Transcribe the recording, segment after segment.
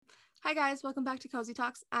Hi guys, welcome back to Cozy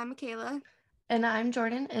Talks. I'm Michaela. And I'm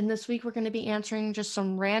Jordan, and this week we're going to be answering just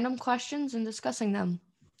some random questions and discussing them.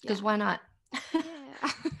 Because why not? Yeah.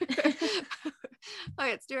 Okay,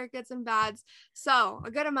 let's do our goods and bads. So,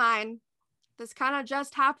 a good of mine, this kind of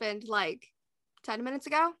just happened like 10 minutes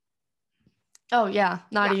ago. Oh, yeah,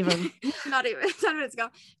 not even. Not even 10 minutes ago.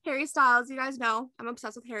 Harry Styles, you guys know, I'm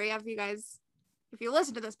obsessed with Harry. If you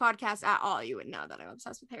listen to this podcast at all, you would know that I'm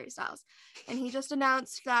obsessed with Harry Styles. And he just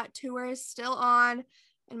announced that tour is still on,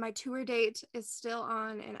 and my tour date is still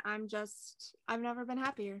on, and I've never been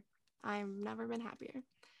happier.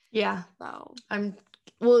 Yeah. So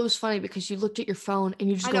Well, it was funny because you looked at your phone and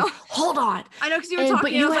you just go, hold on. I know, because you were talking.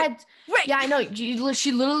 But you had, wait. Yeah, I know.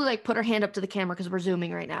 She literally like put her hand up to the camera because we're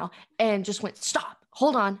zooming right now and just went, stop,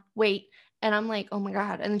 hold on, wait. And I'm like, oh my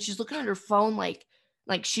God. And then she's looking at her phone like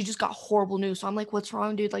she just got horrible news. So I'm like, what's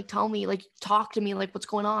wrong, dude? Like, tell me, like, talk to me, like, what's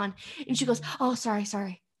going on? And she goes, oh, sorry.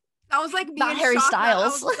 That was like me. Not Harry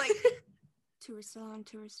Styles. I was like, tour still on.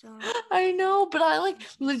 I know, but I like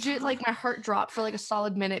legit, like my heart dropped for like a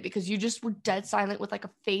solid minute because you just were dead silent with like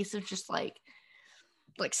a face of just like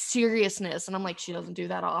seriousness. And I'm like, she doesn't do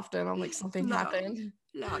that often. I'm like, something happened.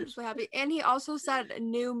 No, I'm just really happy. And he also said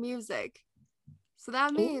new music. So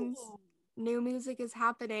that means new music is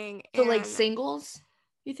happening. So like singles,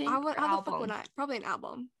 you think? How the fuck would I? Probably an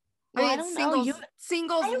album. Well, I don't know.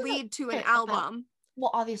 Singles lead to an album.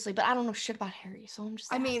 Well, obviously, but I don't know shit about Harry, so I'm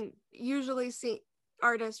just asking. I mean, usually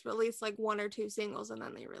artists release like 1 or 2 singles and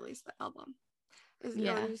then they release the album.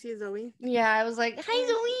 You see Zoe? Yeah, I was like, hi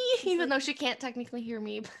Zoe, even though she can't technically hear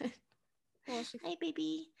me, but hi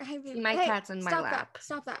baby. My cat's in my lap.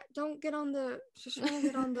 Stop that. Don't get on she's trying to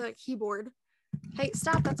get on the keyboard. Hey,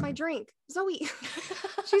 stop, that's my drink. Zoe.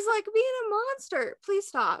 She's like being a monster. Please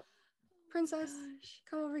stop. Princess,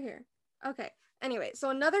 come over here. Okay. Anyway, so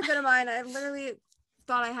another good of mine, I literally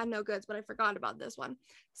thought I had no goods, but I forgot about this one.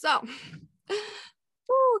 So,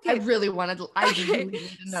 okay. I really need to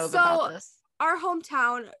know about this. Our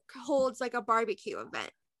hometown holds like a barbecue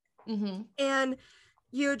event. Mm-hmm. And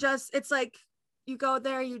it's like, you go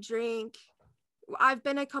there, you drink. I've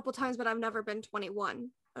been a couple times, but I've never been 21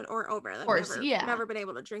 or over. Of course, never been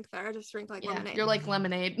able to drink there. I just drink like lemonade. You're like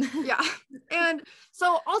lemonade. Yeah. And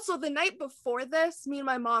so also the night before this, me and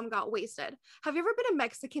my mom got wasted. Have you ever been a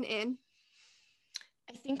Mexican Inn?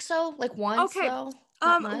 I think so. Like once. Okay. Though.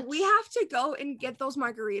 We have to go and get those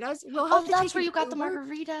margaritas. That's where you got the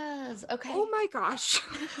margaritas. Okay. Oh my gosh.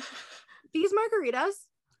 These margaritas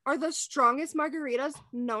are the strongest margaritas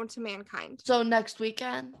known to mankind. So next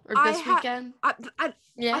weekend or this weekend? I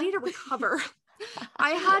need to recover. I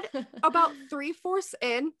had about 3/4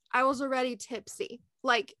 in. I was already tipsy.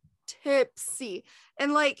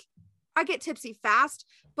 And like I get tipsy fast,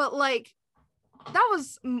 but like that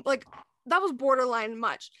was borderline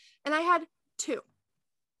much. And I had 2.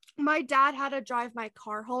 My dad had to drive my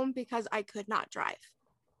car home because I could not drive.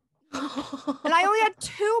 And I only had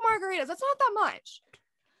 2 margaritas. That's not that much.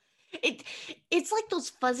 It's like those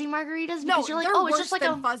fuzzy margaritas because you're like, oh, it's just like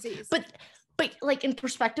a fuzzies. But like in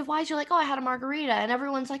perspective wise, you're like, oh, I had a margarita, and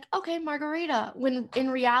everyone's like, okay, margarita. When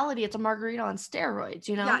in reality, it's a margarita on steroids,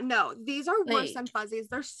 you know? Yeah, no, these are worse than fuzzies.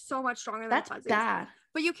 They're so much stronger than fuzzies. That's bad.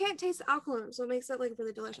 But you can't taste the alcohol, so it makes it like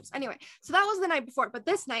really delicious. Anyway, so that was the night before, but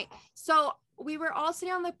this night, so we were all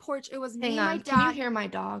sitting on the porch. It was me, my dad. Can you hear my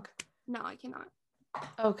dog? No, I cannot.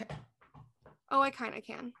 Okay. Oh, I kind of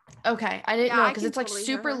can. Okay, I didn't know because it's like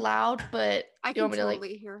super loud, but I can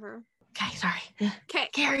totally hear her. Okay, sorry. Okay,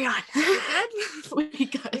 carry on. You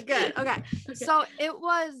good? We good. Okay. So it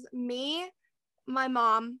was me, my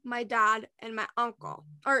mom, my dad, and my uncle,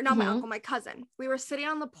 or not my uncle, my cousin. We were sitting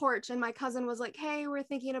on the porch, and my cousin was like, "Hey, we're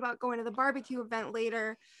thinking about going to the barbecue event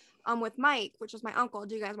later, with Mike, which is my uncle.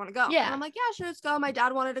 Do you guys want to go?" Yeah. And I'm like, "Yeah, sure, let's go." My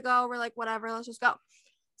dad wanted to go. We're like, "Whatever, let's just go."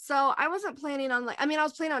 So I wasn't planning on I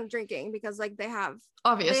was planning on drinking because like they have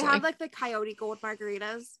like the Coyote Gold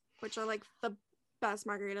margaritas, which are like the best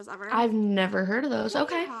margaritas ever. I've never heard of those.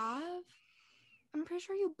 Okay. I'm pretty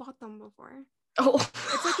sure you bought them before. Oh.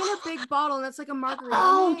 It's like in a big bottle and it's like a margarita.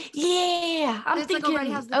 Oh, yeah. I'm thinking. Like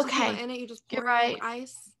already has the tequila in it. You just pour it in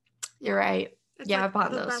ice. You're right. It's like I've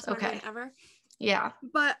bought the those. Best margarita ever. Yeah.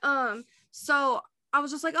 But so I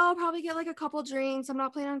was just like, oh, I'll probably get like a couple drinks. I'm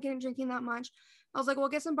not planning on drinking that much. I was like, we'll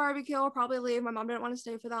get some barbecue. I'll probably leave. My mom didn't want to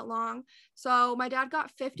stay for that long. So my dad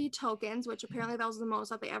got 50 tokens, which apparently that was the most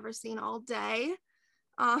that they ever seen all day.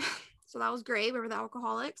 So that was great. We were the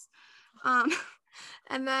alcoholics.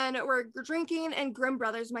 And then we're drinking, and Grimm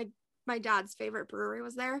Brothers, my dad's favorite brewery,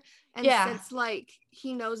 was there. And since like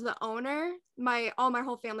he knows the owner, my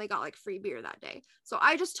whole family got like free beer that day. So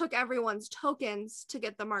I just took everyone's tokens to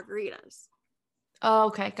get the margaritas. Oh,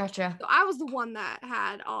 okay, gotcha. So I was the one that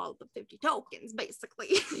had all the 50 tokens, basically.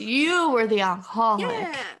 You were the alcoholic.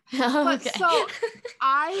 Yeah. But Okay. so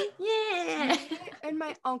Yeah. me and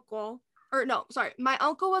my uncle, or no, sorry, my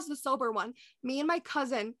uncle was the sober one. Me and my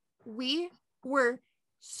cousin, we were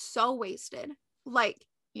so wasted. Like,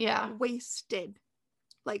 Yeah. wasted.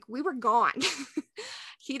 Like, we were gone.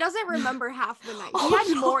 He doesn't remember half the night.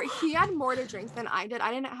 He had more to drink than I did.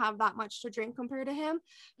 I didn't have that much to drink compared to him.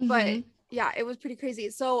 But Mhm. yeah, it was pretty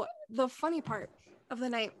crazy. So the funny part of the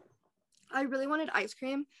night, I really wanted ice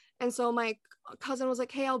cream. And so my cousin was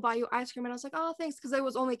like, hey, I'll buy you ice cream. And I was like, oh, thanks. Because it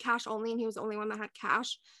was only cash only. And he was the only one that had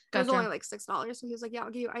cash. It was only Gotcha. like $6. So he was like, yeah,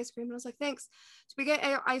 I'll give you ice cream. And I was like, thanks. So we get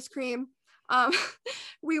ice cream.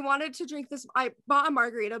 We wanted to drink this. I bought a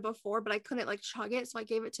margarita before, but I couldn't like chug it. So I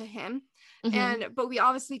gave it to him. Mhm. But we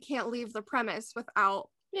obviously can't leave the premise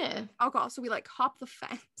without Yeah. alcohol. So we like hop the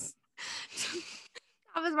fence.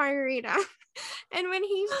 That was margarita. And when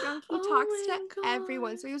he's drunk, he talks to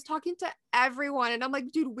everyone. So he was talking to everyone. And I'm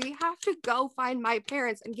like, dude, we have to go find my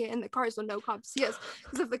parents and get in the car so no cops see us.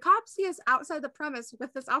 Because if the cops see us outside the premise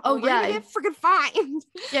with this alcohol, we're gonna get freaking fined.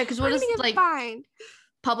 Yeah, because We're what gonna is get like fined.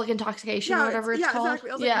 public intoxication or whatever it's called? Exactly.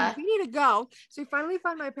 I was like, we need to go. So we finally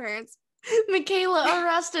find my parents. Michaela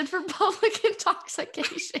arrested for public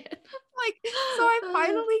intoxication. Like, so I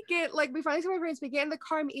finally get, like, we finally see my parents. We get in the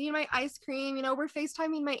car. I'm eating my ice cream. You know, we're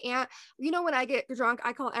FaceTiming my aunt. You know, when I get drunk,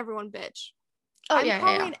 I call everyone bitch. Oh, I'm yeah,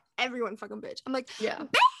 calling everyone fucking bitch. I'm like, yeah.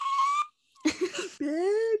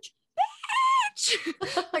 bitch.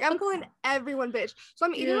 Like, I'm calling everyone bitch. So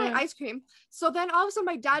I'm eating my ice cream. So then all of a sudden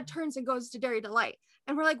my dad turns and goes to Dairy Delight.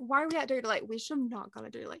 And we're like, why are we at Dairy Delight? We should have not gone to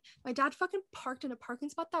Dairy Delight. My dad fucking parked in a parking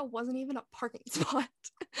spot that wasn't even a parking spot.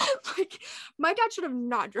 Like, my dad should have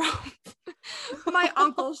not drove. My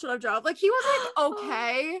uncle should have drove. Like, he was like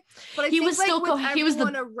okay, but He was still with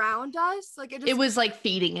everyone around us, like it was like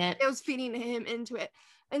feeding it. It was feeding him into it.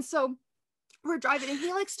 And so we're driving and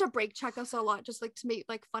he likes to brake check us a lot, just like to make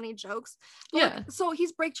like funny jokes. But, yeah. Like, so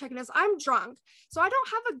he's brake checking us. I'm drunk. So I don't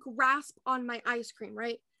have a grasp on my ice cream,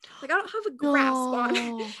 right? Like, I don't have a grasp on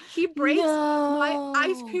it. He brakes. My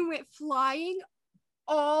ice cream went flying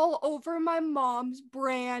all over my mom's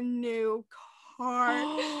brand new car.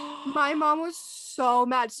 My mom was so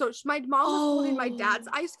mad. So my mom was holding my dad's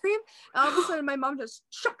ice cream. And all of a sudden, my mom just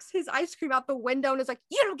chucks his ice cream out the window and is like,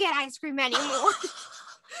 you don't get ice cream anymore.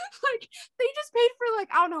 Like, they just paid for like,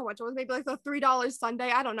 I don't know how much it was, maybe like the $3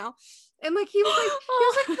 sundae, I don't know. And like he was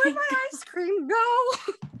like, where'd my ice cream go?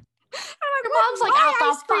 And your mom's like, out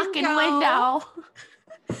the fucking window.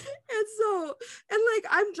 And like,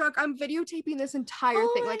 I'm drunk, I'm videotaping this entire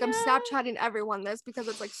thing, like I'm Snapchatting everyone this because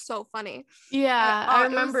it's like so funny. Yeah, I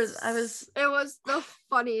remember. It was the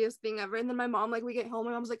funniest thing ever. And then my mom, like, we get home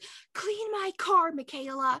and I was like, clean my car,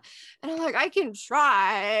 Michaela. And I'm like, I can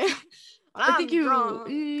try. I think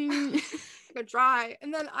I could try.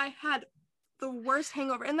 And then I had the worst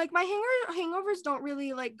hangover. And like, my hangovers don't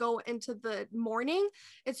really like go into the morning.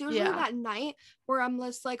 It's usually that night where I'm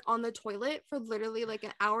just like on the toilet for literally like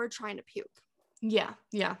an hour trying to puke. Yeah,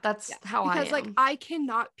 that's how I am. Because like I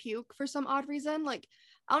cannot puke for some odd reason. Like,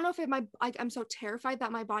 I don't know if I'm so terrified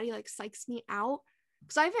that my body like psychs me out.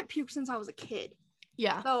 Because I haven't puked since I was a kid.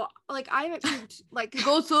 Yeah. So like I haven't puked like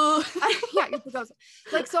gozo.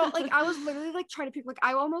 Like, so like I was literally like trying to puke. Like,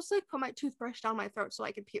 I almost like put my toothbrush down my throat so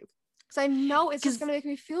I could puke. Because I know it's just gonna make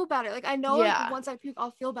me feel better. Like, I know like once I puke,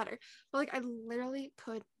 I'll feel better. But like, I literally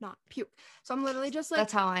could not puke. So I'm literally just like,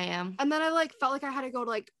 that's how I am. And then I like felt like I had to go to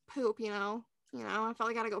like poop, you know, I felt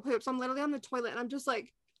like I had to go poop. So I'm literally on the toilet and I'm just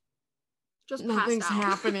like, nothing's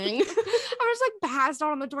happening. I'm just like passed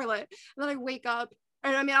out on the toilet. And then I wake up.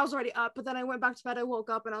 And I mean, I was already up, but then I went back to bed. I woke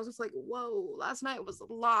up and I was just like, whoa, last night was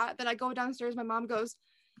a lot. Then I go downstairs. My mom goes,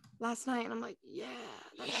 last night. And I'm like, yeah,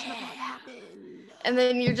 that's what happened. And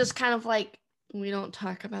then you're just kind of like, we don't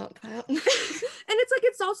talk about that. And it's like,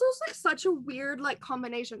 it's also like such a weird like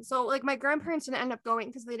combination. So like my grandparents didn't end up going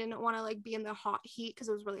because they didn't want to like be in the hot heat because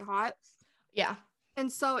it was really hot. Yeah.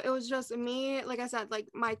 And so it was just me, like I said, like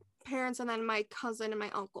my parents and then my cousin and my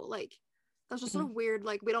uncle. Like, that's just a weird,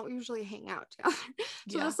 like, we don't usually hang out together.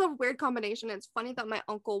 So that's a weird combination. It's funny that my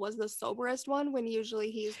uncle was the soberest one when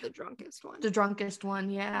usually he's the drunkest one. The drunkest one,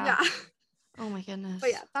 yeah. Oh my goodness. But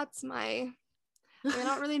yeah, that's I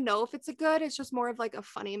don't really know if it's a good. It's just more of like a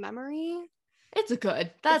funny memory. It's a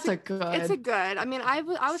good. That's a good. It's a good. I mean, I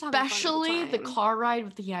was having especially fun the car ride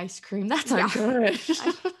with the ice cream. That's a good.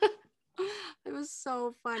 It was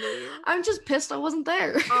so funny. I'm just pissed I wasn't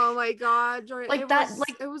there. Oh my god, Jordan. Like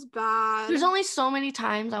it was bad. There's only so many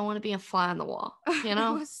times I want to be a fly on the wall, you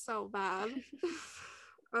know? It was so bad.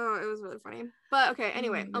 Oh, it was really funny. But okay, Oh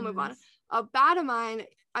anyway, my I'll move on. goodness. A bad of mine,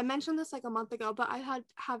 I mentioned this like a month ago, but I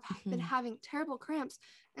have been Mhm. having terrible cramps.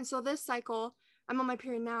 And so this cycle, I'm on my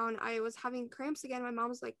period now and I was having cramps again. My mom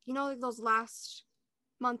was like, you know, like those last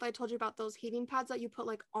month I told you about those heating pads that you put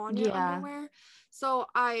like on your Yeah. underwear. So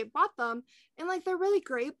I bought them and like they're really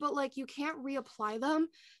great, but like you can't reapply them.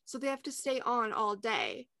 So they have to stay on all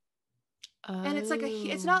day. And it's like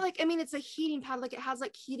it's not Oh. like, I mean, it's a heating pad, like it has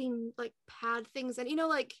like heating like pad things and you know,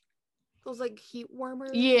 like those like heat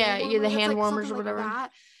warmers, Yeah, hand yeah, the warmers. It's hand like warmers something or like whatever.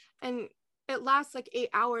 that. And it lasts like 8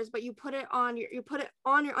 hours, but you put it on your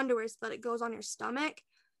underwear so that it goes on your stomach.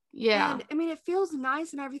 Yeah. And I mean, it feels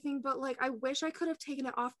nice and everything, but like I wish I could have taken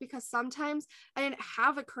it off because sometimes I didn't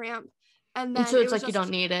have a cramp. And And then so it it's was like you don't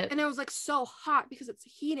just, need it. and it was like so hot because it's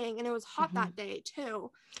heating and it was hot Mhm. that day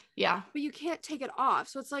too. Yeah. But you can't take it off.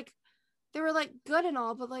 So it's like they were like good and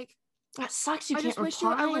all, but like That sucks. You I can't just wish I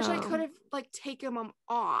reply wish I could them. have like taken them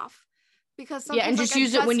off because Yeah, and sometimes like just I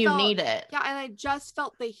use it when just you felt need it. yeah, and I just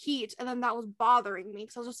felt the heat and then that was bothering me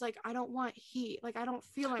because I was just like I don't want heat, like I don't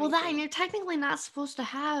feel Well, that, and anything. you're technically not supposed to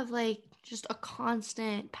have like just a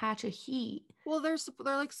constant patch of heat. Well, they're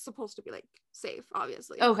like supposed to be like safe,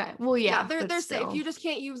 obviously. Okay. Well, Yeah, yeah, they're but they're safe. still. You just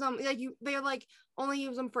can't use them like they're like only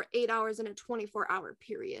use them for 8 hours in a 24-hour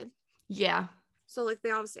period. Yeah. So like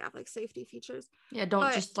they obviously have like safety features. Yeah, don't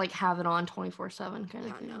But just like have it on 24/7 kind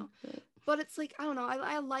yeah, of thing. no. But But it's like I don't know.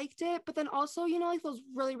 I liked it, but then also you know like those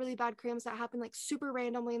really really bad cramps that happen like super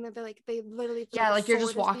randomly and they're like they literally feel yeah, like a like you're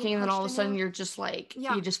just sword is being walking and then all punched of a in sudden you. you're just like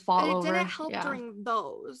Yeah, you just and fall it didn't over. help Yeah. during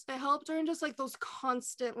those. It helped during just like those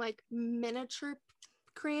constant like miniature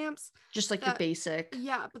cramps. Just like your That basic.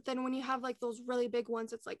 yeah, but then when you have like those really big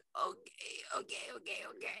ones, it's like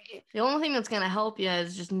okay. The only thing that's gonna help you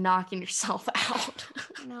is just knocking yourself out.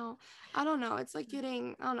 No, I don't know. It's like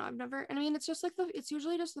getting I don't know. I've never. I mean, it's just like it's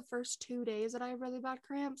usually just the first 2 days that I have really bad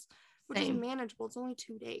cramps, which is Same. manageable. It's only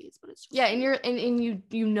 2 days, but it's just Yeah, and you're and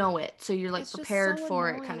you know it, so you're like it's just prepared so for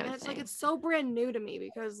it annoying, kind and of it's like thing. it's so brand new to me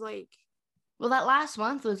because like Well, that last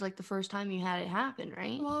month was like the first time you had it happen,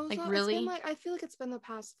 right? well, Like it's been really? like I feel like it's been the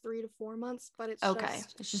past 3 to 4 months, but it's Okay.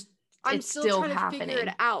 just It's just I'm it's still still trying to figure it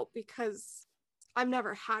happening. out because I've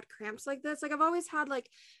never had cramps like this. Like I've always had like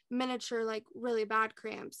miniature, like really bad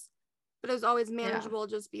cramps, but it was always Yeah. manageable.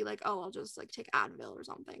 Just be like, oh, I'll just like take Advil or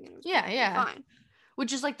something, and it was Yeah. fine.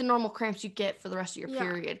 Which is like the normal cramps you get for the rest of your Yeah.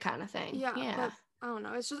 period kind of thing. Yeah, Yeah. but I don't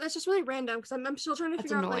know. It's just really random because I'm still trying to That's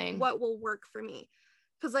figure out like annoying. what will work for me.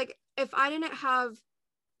 Because like if I didn't have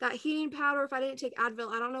that heating pad or if I didn't take Advil,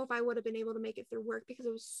 I don't know if I would have been able to make it through work because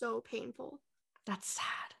it was so painful. That's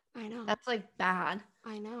sad. I know. That's like bad.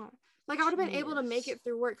 I know. Like I would have been able to make Jeez. it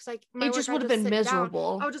through work because like my It work just I would have just been sit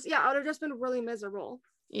miserable. down. I would have just been really miserable.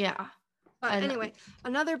 Yeah. But And anyway,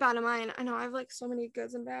 another bad of mine. I know I have like so many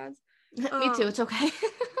goods and bads. me too. It's okay.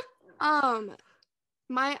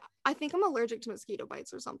 I think I'm allergic to mosquito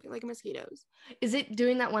bites or something, like mosquitoes. Is it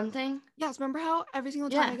doing that one thing? Yes, remember how every single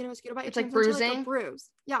time Yeah. I get a mosquito bite, it It's like turns into like a bruising. bruise.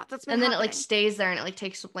 Yeah, that's been And then happening. it like stays there and it like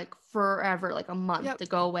takes like forever, like a month Yep. to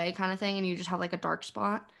go away kind of thing. And you just have like a dark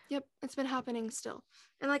spot. Yep, it's been happening still.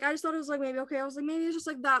 And like I just thought it was like maybe okay. I was like maybe it's just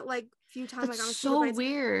like that like few times That's I got mosquito so bites.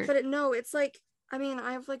 weird. But no, it's like I mean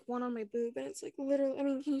I have like one on my boob and it's like literally. I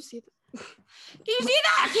mean, can you see that? Can you see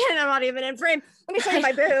that? I'm not even in frame. Let me show you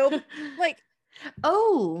my boob. Like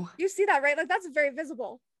Oh, you see that right? Like that's very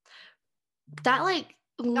visible. that like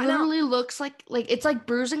literally looks like it's like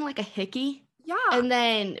bruising like a hickey. Yeah. And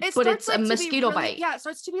then It but starts, it's a mosquito really, bite. Yeah, it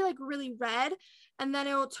starts to be like really red and then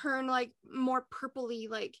it will turn like more purpley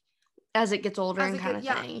like As it gets older as and it kind of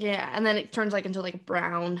get- yeah. thing. Yeah. And then it turns like into like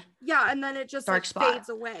brown. Yeah, and then it just Dark like spot. fades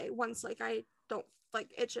away once like I don't like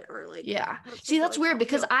itch it or like Yeah. have to See, feel, that's like, weird how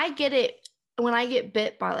because feel. I get it when I get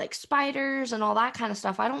bit by like spiders and all that kind of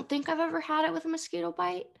stuff. I don't think I've ever had it with a mosquito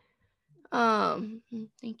bite.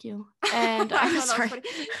 Thank you. And I I'm thought that was sorry. funny.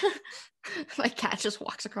 My cat just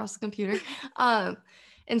walks across the computer.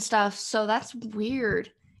 And stuff. So that's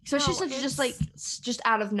weird. Especially No, since it's just like just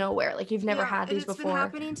out of nowhere. Like you've never had these and it's before. been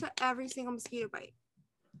happening to every single mosquito bite.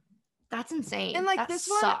 That's insane. And like that this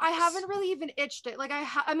sucks. one, I haven't really even itched it. Like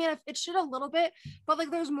I mean, I've itched it a little bit, but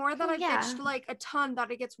like there's more that I've itched like a ton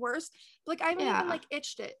that it gets worse. Like I haven't even like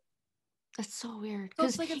itched it. That's so weird. So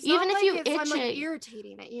Because like, it's even not if you like itch I'm like it,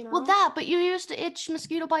 irritating it, you know. well, but you used to itch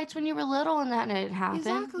mosquito bites when you were little, and that didn't happen.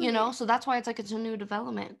 Exactly. You know, so that's why it's like it's a new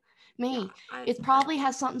development. Me. Yeah, It probably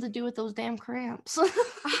has something to do with those damn cramps.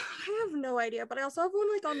 I have no idea, but I also have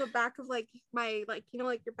one like on the back of like my like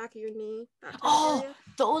like your back of your knee, that kind of Oh, area.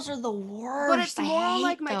 those are the But worst. it's I more on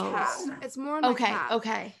like hate my calf. those. It's more on my calf.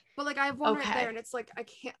 Okay. But like I have one right there, Okay. and it's like I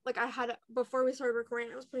can't like I had before we started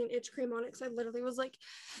recording, I was putting itch cream on it because I literally was like,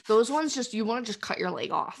 Those ones just you want to just cut your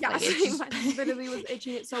leg off. yeah, Like, I literally was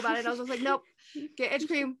itching it so bad, and I was just like, nope, get itch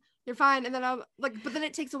cream, you're fine. And then I'm like, but then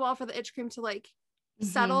it takes a while for the itch cream to like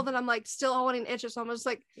settle. Then I'm like still wanting to itch it, so I'm just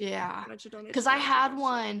like, yeah. don't Because I had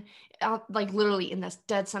one like literally in this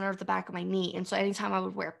dead center of the back of my knee, and so anytime I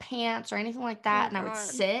would wear pants or anything like that, and I would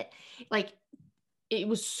sit, like it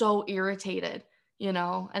was so irritated.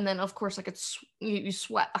 And then of course like it's you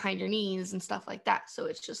sweat behind your knees and stuff like that, so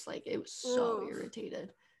it's just like it was so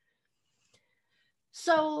irritated.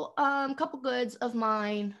 So couple goods of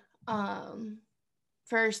mine.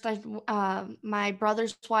 First, my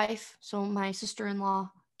brother's wife, so my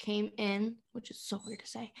sister-in-law, came in, which is so weird to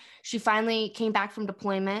say. She finally came back from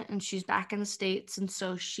deployment, and she's back in the States, and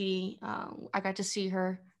so I got to see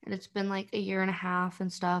her, and it's been like a year and a half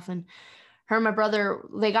and stuff, and her and my brother,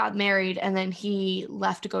 they got married, and then he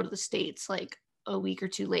left to go to the States like a week or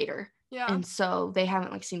two later. Yeah. And so they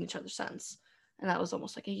haven't like seen each other since. And that was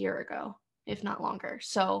almost like a year ago, if not longer.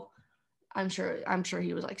 So I'm sure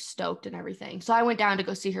he was like stoked and everything. So I went down to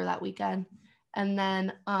go see her that weekend, and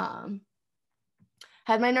then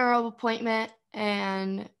had my neuro appointment,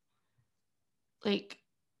 and like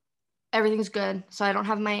everything's good. So I don't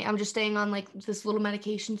have I'm just staying on like this little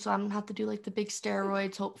medication, so I don't have to do like the big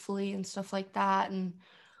steroids, hopefully, and stuff like that. And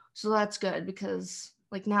so that's good because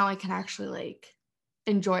like now I can actually like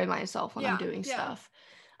enjoy myself when I'm doing stuff.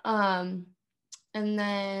 And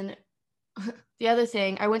then the other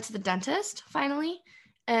thing, I went to the dentist finally,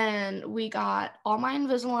 and we got all my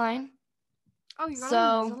Invisalign. Oh, you got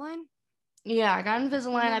Invisalign? Yeah, I got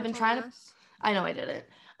Invisalign. I've been trying to. I know I didn't.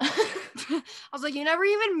 I was like, you never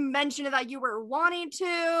even mentioned that you were wanting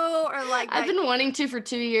to, or like I've been wanting to for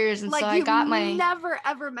 2 years, and like so I got my. Never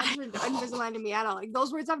ever mentioned Invisalign to me at all. Like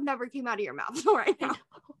those words have never came out of your mouth right now.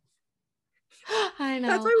 I know.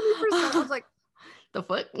 That's why when you first said it, I was like, the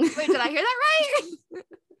foot. Wait, did I hear that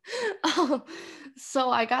right? So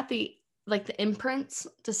I got the imprints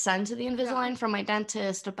to send to the Invisalign from my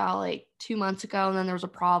dentist about like 2 months ago, and then there was a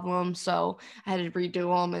problem, so I had to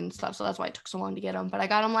redo them and stuff, so that's why it took so long to get them. But I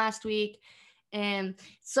got them last week, and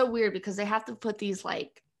it's so weird because they have to put these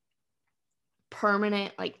like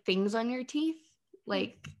permanent like things on your teeth,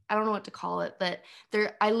 like I don't know what to call it, but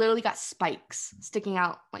I literally got spikes sticking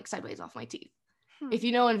out like sideways off my teeth. If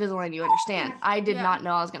you know Invisalign, you understand. I did not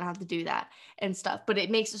know I was going to have to do that and stuff, but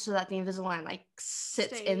it makes it so that the Invisalign like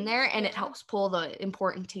sits in there, and it helps pull the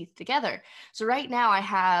important teeth together. So right now I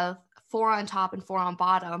have 4 on top and 4 on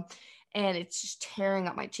bottom, and it's just tearing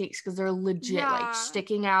up my cheeks because they're legit like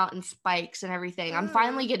sticking out and spikes and everything. I'm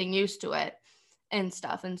finally getting used to it and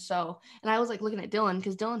stuff. And I was like looking at Dylan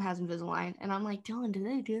because Dylan has Invisalign, and I'm like, Dylan, did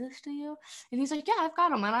they do this to you? And he's like, yeah, I've got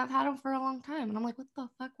them, and I've had them for a long time. And I'm like, what the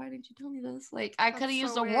fuck? Why didn't you tell me this? Like, I could have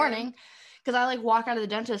used a warning, because I like walk out of the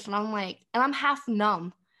dentist and I'm like, and I'm half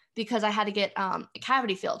numb because I had to get a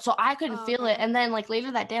cavity filled, so I couldn't feel it. And then like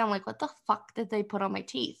later that day, I'm like, what the fuck did they put on my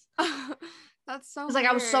teeth? That's so. It's like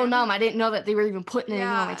I was so numb. I didn't know that they were even putting anything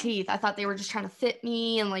on my teeth. I thought they were just trying to fit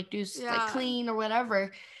me and like do like clean or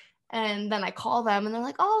whatever. And then I call them, and they're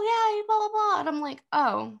like, oh, yeah, blah, blah, blah. And I'm like,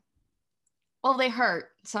 oh, well, they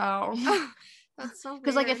hurt. So that's so weird.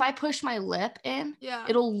 Because like if I push my lip in,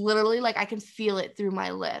 it'll literally like I can feel it through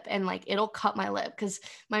my lip, and like it'll cut my lip. Because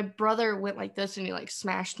my brother went like this, and he like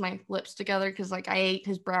smashed my lips together because like I ate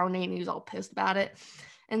his brownie, and he was all pissed about it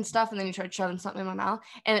and stuff. And then he tried shoving something in my mouth,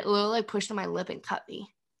 and it literally like pushed in my lip and cut me.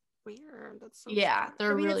 Weird. That's so sharp.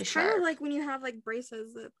 They're really sharp. It's kind of like when you have like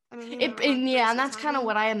braces that and that's kind of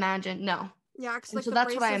what I imagined. No. Yeah, like, so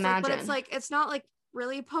that's what I imagine. But it's like it's not like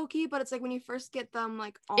really pokey, but it's like when you first get them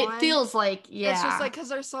like on. It feels like it's just like because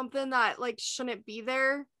there's something that like shouldn't be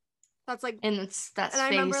there. That's like and it's that space I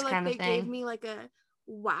remember like kind they of thing. gave me like a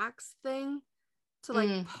wax thing to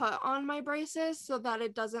like put on my braces so that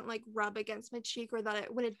it doesn't like rub against my cheek, or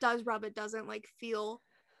that when it does rub, it doesn't like feel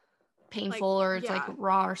painful or it's like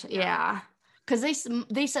raw or something. Because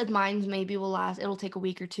they said mine maybe will last, it'll take a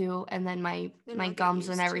week or 2, and then my gums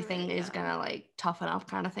and everything is gonna like toughen up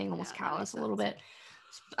kind of thing, almost callous a little bit.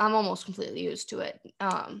 I'm almost completely used to it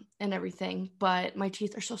and everything, but my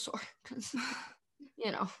teeth are so sore because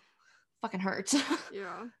fucking hurts.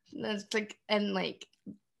 That's like, and like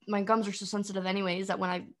my gums are so sensitive anyways that when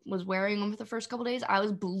I was wearing them for the first couple days, I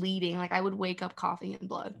was bleeding. Like I would wake up coughing in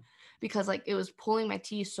blood because like it was pulling my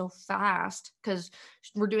teeth so fast, because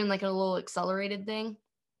we're doing like a little accelerated thing.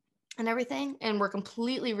 and everything, and we're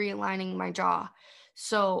completely realigning my jaw.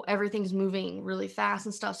 So everything's moving really fast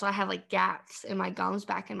and stuff. So I have like gaps in my gums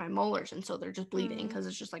back in my molars, and so they're just bleeding because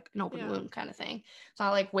it's just like an open wound kind of thing. So I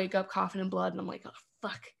like wake up coughing and blood, and I'm like, oh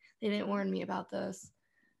fuck, they didn't warn me about this.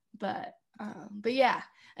 But yeah.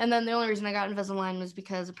 And then the only reason I got Invisalign was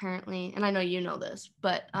because apparently, and I know you know this,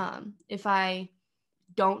 but if I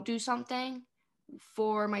don't do something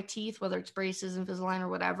for my teeth, whether it's braces, Invisalign, or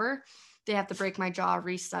whatever, they have to break my jaw,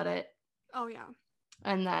 reset it. Oh yeah.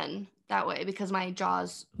 And then that way, because my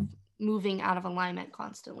jaw's moving out of alignment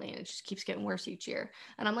constantly, and it just keeps getting worse each year.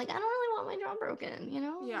 And I'm like, I don't really want my jaw broken, you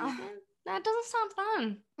know? Yeah. Like, that doesn't sound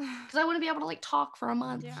fun. Because I wouldn't be able to like talk for a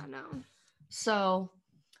month. Yeah, no. So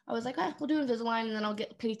I was like, we'll do Invisalign, and then I'll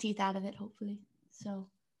get pretty teeth out of it, hopefully. So,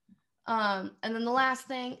 and then the last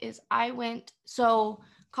thing is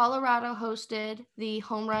Colorado hosted the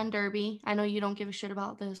Home Run Derby. I know you don't give a shit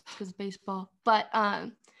about this because of baseball, but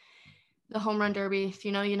the Home Run Derby, if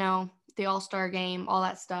you know, you know, the All-Star game, all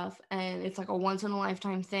that stuff, and it's like a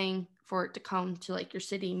once-in-a-lifetime thing for it to come to like your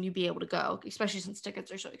city and you be able to go, especially since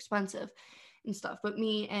tickets are so expensive and stuff. But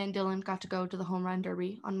me and Dylan got to go to the Home Run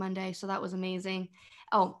Derby on Monday, so that was amazing.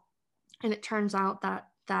 Oh, and it turns out that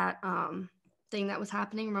thing that was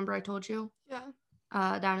happening, remember I told you?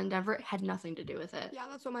 Yeah. Down in Denver, it had nothing to do with it. Yeah,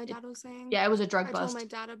 that's what my dad was saying. Yeah, it was a drug bust. I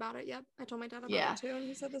told my dad about it. Yep, I told my dad about it too, and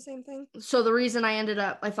he said the same thing. So the reason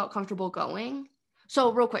I felt comfortable going.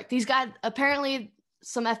 So real quick, these guys, apparently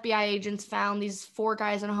some FBI agents found these 4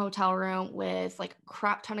 guys in a hotel room with like a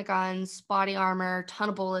crap ton of guns, body armor, ton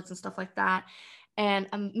of bullets and stuff like that. And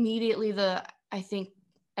immediately I think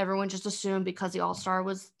everyone just assumed because the All-Star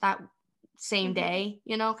was that same day,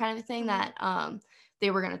 you know, kind of thing, that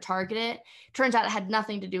they were going to target it. Turns out it had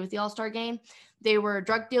nothing to do with the All-Star game. They were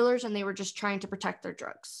drug dealers and they were just trying to protect their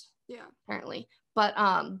drugs. Yeah. Apparently. But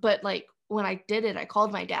like when I did it, I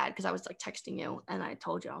called my dad because I was like texting you, and I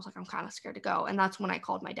told you, I was like, I'm kind of scared to go. And that's when I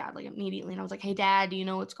called my dad like immediately, and I was like, hey dad, do you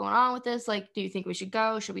know what's going on with this? Like, do you think we should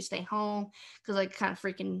go? Should we stay home? Because like kind of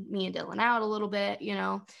freaking me and Dylan out a little bit, you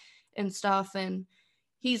know, and stuff. And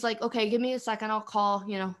he's like, okay, give me a second, I'll call,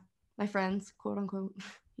 you know, my friends, quote unquote.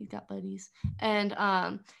 He's got buddies. And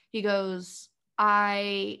he goes,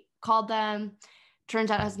 I called them. Turns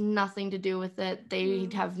out it has nothing to do with it. They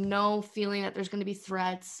have no feeling that there's going to be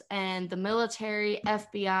threats, and the military,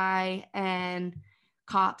 FBI, and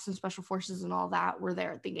cops and special forces and all that were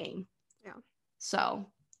there at the game. Yeah. So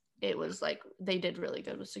it was like they did really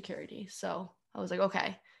good with security. So I was like,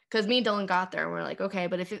 okay, because me and Dylan got there and we're like, okay,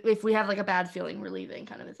 but if we have like a bad feeling, we're leaving,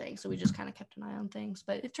 kind of a thing. So we just kind of kept an eye on things,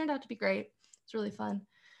 but it turned out to be great. It's really fun.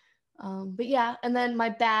 But yeah, and then my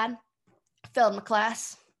dad failed my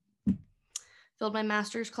class. Filled my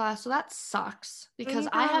master's class, so that sucks because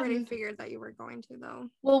I already figured that you were going to, though.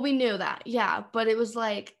 Well, we knew that, yeah, but it was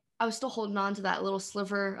like I was still holding on to that little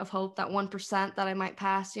sliver of hope, that 1% that I might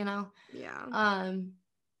pass, you know. Yeah.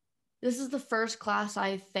 This is the first class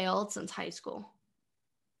I failed since high school.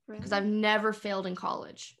 Really? Because I've never failed in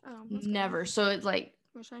college. Oh, never. Good. So it's like.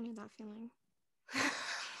 Wish I knew that feeling.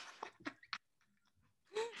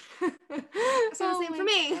 It's the same for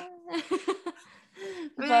me.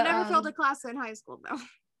 I mean, I never failed a class in high school, though.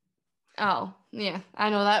 Oh, yeah.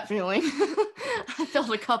 I know that feeling. I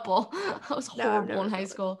failed a couple. I was horrible in high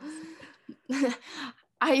school.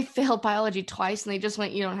 I failed biology twice, and they just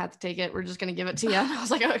went, you don't have to take it. We're just going to give it to you. And I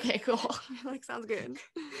was like, okay, cool. Like, sounds good.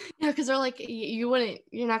 Yeah, because they're like,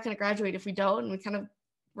 you're not going to graduate if we don't. And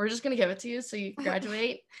we're just going to give it to you so you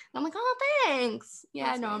graduate. And I'm like, oh, thanks.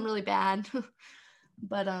 Yeah, no, I'm really bad.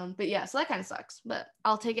 But yeah, so that kind of sucks, but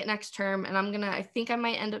I'll take it next term, and I think I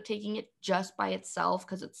might end up taking it just by itself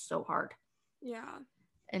because it's so hard. Yeah.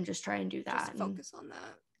 And just try and do that. Just focus on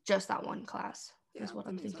that. Just that one class is what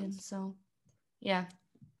I'm thinking. Sense. So yeah.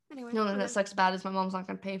 Anyway. The only thing that sucks bad is my mom's not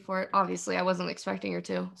going to pay for it. Obviously, I wasn't expecting her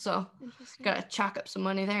to, so gotta chalk up some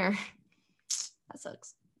money there. That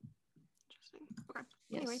sucks. Interesting. Okay.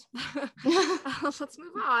 Yes. Anyway, let's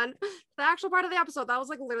move on. The actual part of the episode, that was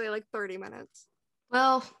like literally like 30 minutes.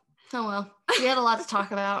 Well, oh well. We had a lot to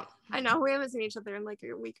talk about. I know. We haven't seen each other in like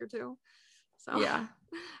a week or two. So yeah.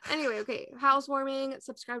 Anyway, okay. Housewarming.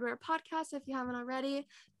 Subscribe to our podcast if you haven't already.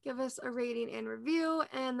 Give us a rating and review.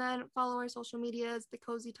 And then follow our social medias. The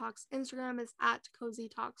Cozy Talks Instagram is at Cozy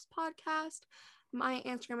Talks Podcast. My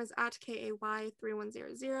Instagram is at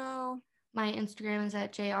KAY3100. My Instagram is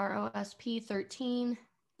at JROSP13.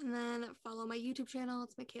 And then follow my YouTube channel.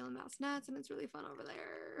 It's Michaela Mouse Nets, and it's really fun over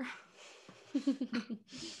there.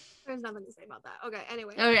 There's nothing to say about that. Okay,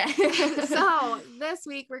 anyway. Okay. So this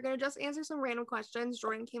week we're gonna just answer some random questions.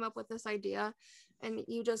 Jordan came up with this idea, and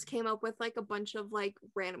you just came up with like a bunch of like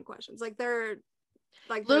random questions. Like they're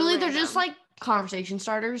Like Literally, they're just random. like conversation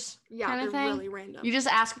starters kind of thing. Really random. You just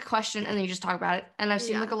ask a question and then you just talk about it. And I've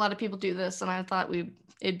seen Yeah. like a lot of people do this, and I thought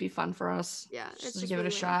it'd be fun for us. Yeah, just it's to give it a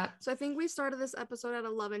really shot. So I think we started this episode at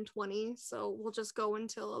 11:20, so we'll just go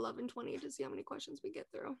until 11:20 to see how many questions we get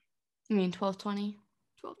through. You mean 12:20?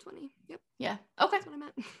 12:20. Yep. Yeah. Okay. That's what I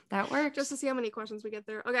meant. That works. Just to see how many questions we get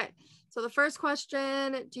through. Okay. So the first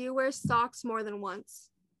question, do you wear socks more than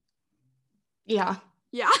once? Yeah.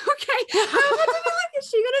 Yeah. Okay. I was about to be like, is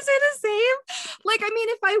she gonna say the same? Like, I mean,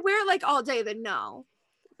 if I wear it like all day, then no.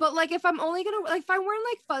 But like, if I'm only gonna like, if I'm wearing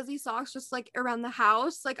like fuzzy socks just like around the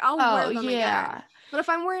house, like I'll wear them again. But if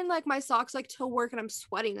I'm wearing like my socks like to work and I'm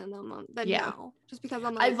sweating in them, then no. Just because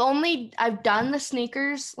I'm like, I've done the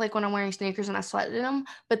sneakers like when I'm wearing sneakers and I sweat in them,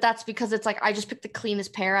 but that's because it's like I just picked the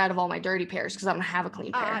cleanest pair out of all my dirty pairs because I don't have a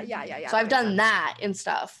clean pair. Yeah. So I've done that and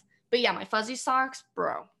stuff. But yeah, my fuzzy socks,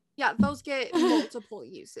 bro. Yeah, those get multiple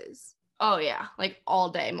uses. Oh yeah, like all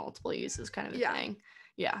day, multiple uses kind of a thing.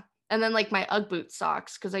 Yeah. And then like my Ugg boot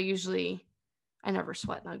socks, because I never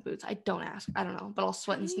sweat in Ugg boots. I don't know, but I'll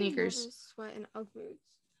sweat in sneakers. Never sweat in Ugg boots.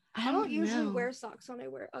 I don't usually wear socks when I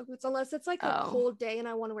wear Ugg boots, unless it's like a cold day and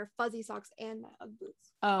I want to wear fuzzy socks and my Ugg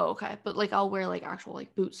boots. Oh, okay. But like I'll wear like actual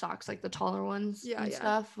like boot socks, like the taller ones and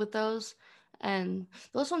stuff with those. And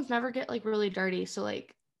those ones never get like really dirty. So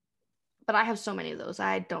like, but I have so many of those.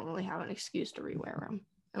 I don't really have an excuse to rewear them,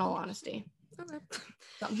 in all honesty. Okay.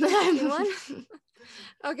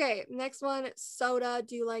 Okay, next one. Soda.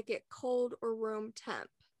 Do you like it cold or room temp?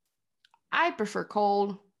 I prefer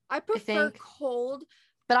cold. I prefer cold.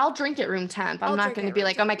 But I'll drink it room temp. I'm not going to be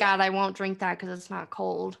like, oh my God, I won't drink that because it's not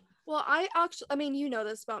cold. Well, I mean, you know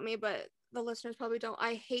this about me, but the listeners probably don't.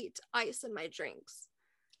 I hate ice in my drinks.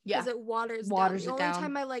 Yeah. Because it waters down. The only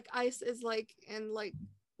time I like ice is like in like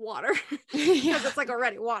water. Because it's like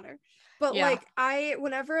already water. But like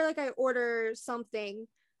whenever like I order something,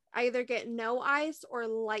 I either get no ice or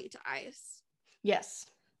light ice. Yes.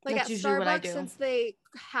 Like that's at Starbucks, since they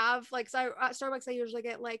have like, so at Starbucks I usually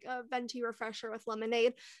get like a venti refresher with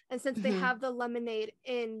lemonade, and since they have the lemonade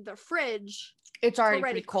in the fridge, it's already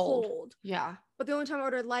pretty cold. Yeah. But the only time I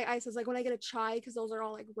ordered light ice is like when I get a chai, because those are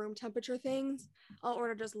all like room temperature things. I'll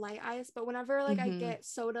order just light ice. But whenever like I get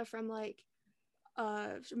soda from like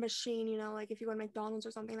a machine, you know, like if you go to McDonald's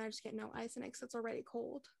or something, I just get no ice in it because it's already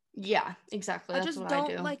cold. Yeah, exactly. I just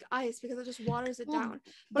don't like ice because it just waters it down.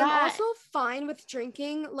 But I'm also fine with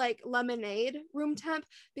drinking like lemonade room temp,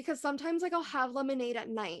 because sometimes like I'll have lemonade at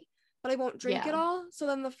night, but I won't drink it all. So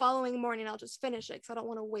then the following morning I'll just finish it because I don't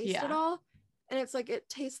want to waste it all. And it's like it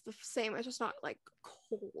tastes the same. It's just not like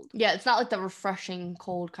cold. Yeah, it's not like the refreshing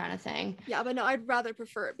cold kind of thing. Yeah, but no, I'd rather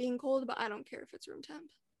prefer it being cold, but I don't care if it's room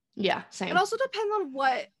temp. Yeah, same. It also depends on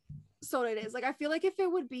what soda it is. Like I feel like if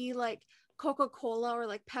it would be like Coca-Cola or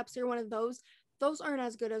like Pepsi or one of those aren't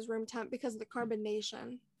as good as room temp because of the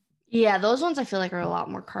carbonation. Yeah, those ones I feel like are a lot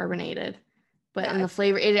more carbonated, but in the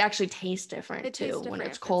flavor, it actually tastes different when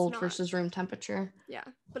it's cold versus room temperature. Yeah,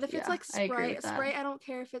 but if it's like Sprite, I don't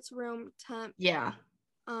care if it's room temp. Yeah.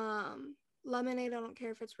 Lemonade, I don't care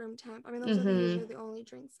if it's room temp. I mean, those are usually the only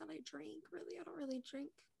drinks that I drink. Really, I don't really drink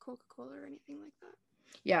Coca-Cola or anything like that.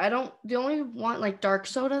 Yeah, I don't. The only one like dark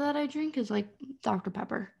soda that I drink is like Dr.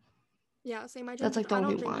 Pepper. Yeah, same. That's like the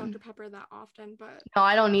only one. I don't one. drink Dr. Pepper that often, but no,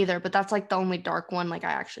 I don't either. But that's like the only dark one like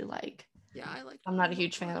I actually like. Yeah, I like. I'm not a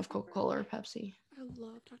huge fan of Coca-Cola or Pepsi. I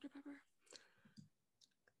love Dr. Pepper.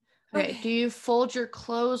 Okay, do you fold your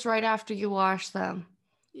clothes right after you wash them?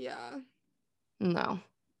 Yeah. No.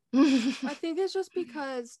 I think it's just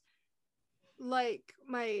because, like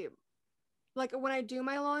when I do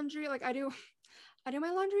my laundry, like I do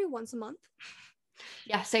my laundry once a month.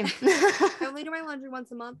 Yeah, same. I only do my laundry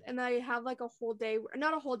once a month, and then I have like a whole day,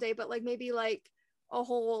 not a whole day, but like maybe like a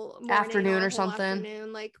whole morning afternoon or something.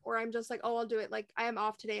 Afternoon, like, or I'm just like, oh, I'll do it. Like I am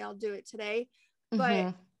off today, I'll do it today.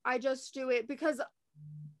 But I just do it because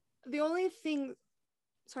the only thing.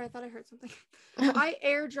 Sorry, I thought I heard something. I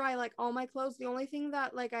air dry like all my clothes. The only thing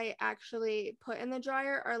that like I actually put in the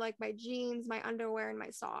dryer are like my jeans, my underwear, and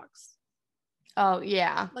my socks. Oh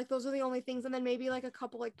yeah. Like those are the only things, and then maybe like a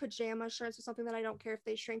couple like pajama shirts or something that I don't care if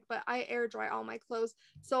they shrink, but I air dry all my clothes,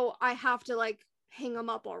 so I have to like hang them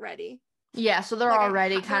up already. Yeah, so they're like,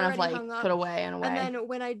 already kind of like put away in a way. And then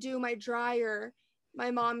when I do my dryer, my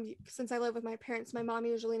mom, since I live with my parents, my mom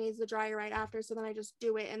usually needs the dryer right after, so then I just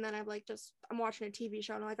do it, and then I'm watching a TV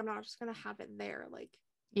show, and I'm not just gonna have it there, like.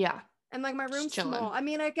 Yeah. And like my room's small. I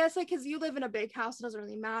mean, I guess like because you live in a big house, it doesn't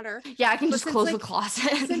really matter. Yeah, I can just close the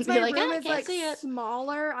closet. Since my room is like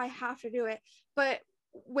smaller, I have to do it. But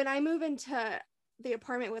when I move into the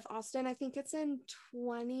apartment with Austin, I think it's in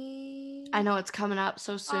 20. I know it's coming up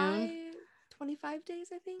so soon. 25 days,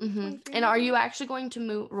 I think. Mm-hmm. 23 And are days. you actually going to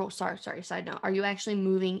move? Oh, sorry, side note. Are you actually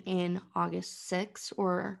moving in August 6th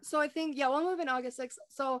or? So I think, yeah, we'll move in August 6th.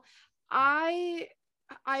 So I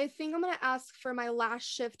think I'm gonna ask for my last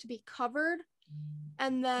shift to be covered.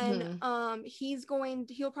 And then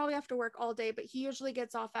he'll probably have to work all day, but he usually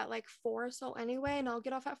gets off at like 4 so anyway, and I'll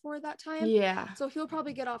get off at 4 that time. Yeah. So he'll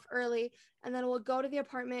probably get off early, and then we'll go to the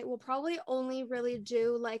apartment. We'll probably only really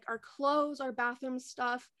do like our clothes, our bathroom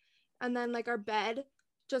stuff, and then like our bed,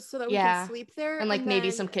 just so that we can sleep there. And like maybe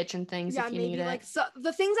then, some kitchen things if you maybe need it. like so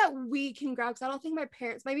the things that we can grab, because I don't think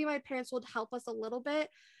my parents will help us a little bit,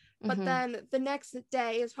 but then the next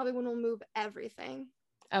day is probably when we'll move everything.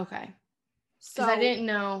 Okay. So I didn't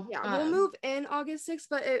know. Yeah, we'll move in August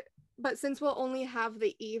 6th, but since we'll only have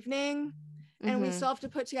the evening and we still have to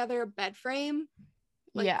put together a bed frame,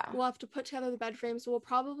 we'll have to put together the bed frame. So we'll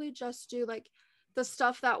probably just do like the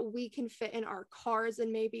stuff that we can fit in our cars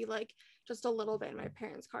and maybe like just a little bit in my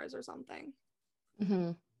parents' cars or something.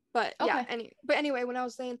 But yeah, anyway, when I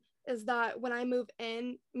was saying is that when I move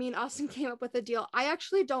in, me and Austin came up with a deal. I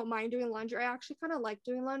actually don't mind doing laundry. I actually kind of like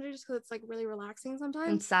doing laundry just because it's like really relaxing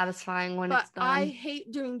sometimes. And satisfying when it's done. I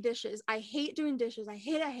hate doing dishes. I hate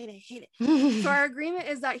it. So our agreement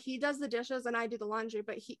is that he does the dishes and I do the laundry.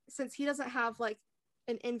 But since he doesn't have like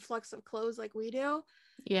an influx of clothes like we do,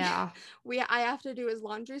 I have to do his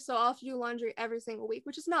laundry. So I'll have to do laundry every single week,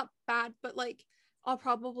 which is not bad. But like I'll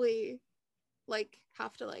probably like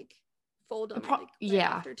have to like fold them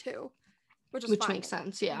after 2, which fine. Makes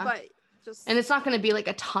sense. Yeah, but and it's not going to be like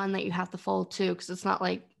a ton that you have to fold too, because it's not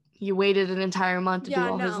like you waited an entire month to do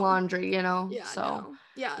all his laundry, you know. It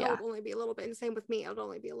would only be a little bit. And same with me, it would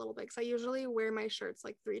only be a little bit because I usually wear my shirts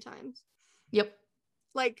like 3 times. Yep.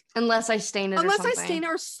 Like unless I stain it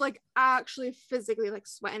or like actually physically like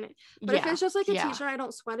sweat in it. But if it's just like a t-shirt, I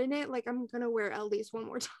don't sweat in it, like I'm gonna wear it at least one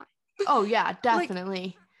more time. Oh yeah,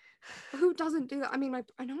 definitely. Who doesn't do that? I mean,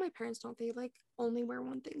 I know my parents don't. They like only wear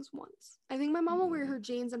one things once. I think my mom will wear her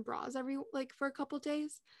jeans and bras every like for a couple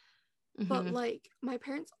days, but like my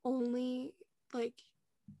parents only like.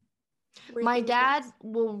 My dad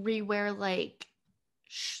will rewear like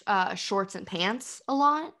shorts and pants a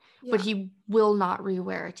lot, but he will not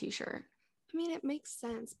rewear a t-shirt. I mean, it makes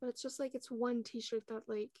sense, but it's just like it's one t-shirt that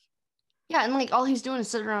like. Yeah, and like all he's doing is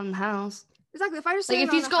sitting around the house. Exactly. If I just like if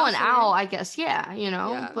he's going out, I guess you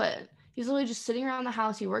know. But he's literally just sitting around the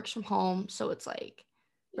house. He works from home, so it's like,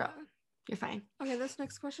 bro, you're fine. Okay, this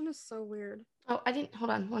next question is so weird. Oh, I didn't.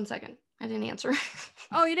 Hold on, 1 second. I didn't answer.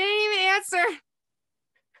 Oh, you didn't even answer.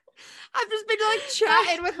 I've just been like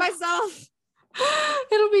chatting with myself.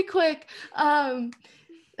 It'll be quick.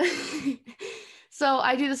 So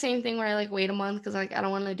I do the same thing where I like wait a month because like I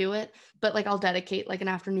don't want to do it, but like I'll dedicate like an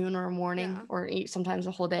afternoon or a morning or sometimes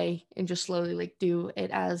a whole day and just slowly like do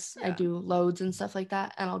it as I do loads and stuff like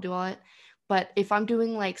that, and I'll do all it. But if I'm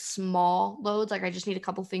doing like small loads, like I just need a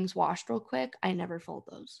couple things washed real quick, I never fold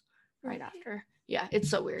those right after. Yeah, it's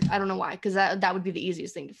so weird. I don't know why, because that would be the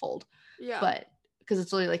easiest thing to fold. Yeah. But because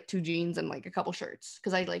it's only like 2 jeans and like a couple shirts,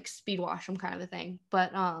 because I like speed wash them kind of a thing.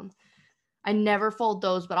 But I never fold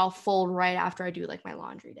those, but I'll fold right after I do like my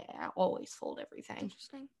laundry day. I always fold everything.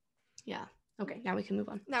 Interesting. Yeah. Okay, now we can move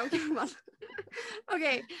on.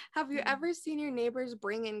 Okay, have you ever seen your neighbors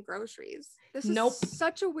bring in groceries? This is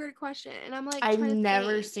such a weird question, and I'm like, I've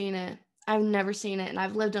never seen it. I've never seen it, and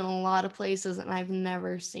I've lived in a lot of places, and I've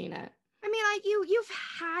never seen it. I mean, like you've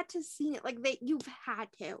had to see it, like you've had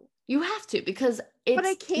to. You have to, because it's. But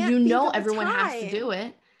I can't. Everyone has to do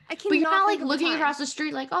it. But you're not like looking across the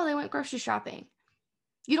street like, oh, they went grocery shopping.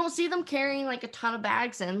 You don't see them carrying like a ton of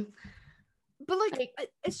bags in. But like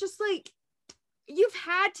it's just like you've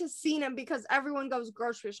had to see them because everyone goes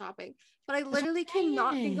grocery shopping. But I literally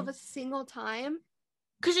cannot think of a single time.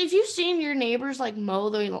 Because if you've seen your neighbors like mow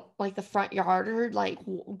the front yard or like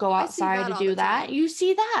go outside to do that, you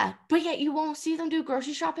see that. But yet you won't see them do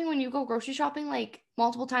grocery shopping when you go grocery shopping like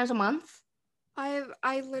multiple times a month.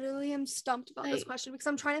 I literally am stumped about this question because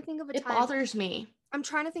I'm trying to think of a time. It bothers me. I'm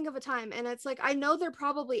trying to think of a time, and it's like I know there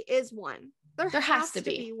probably is one. There has to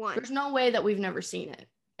be one. There's no way that we've never seen it.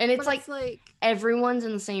 And it's like everyone's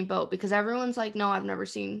in the same boat because everyone's like, no, I've never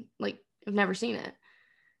seen it.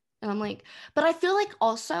 And I'm like, but I feel like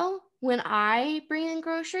also when I bring in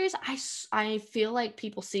groceries, I feel like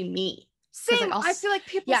people see me. Same. Like I feel like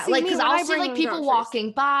people see me because I'll see like people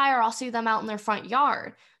walking by, or I'll see them out in their front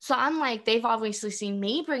yard. So I'm like, they've obviously seen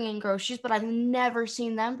me bring in groceries, but I've never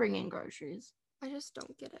seen them bring in groceries. I just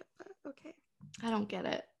don't get it, but okay. I don't get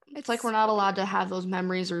it. It's like we're not allowed to have those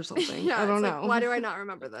memories or something. I don't know. Like, why do I not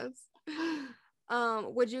remember this?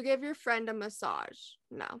 Would you give your friend a massage?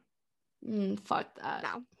 No. Fuck that.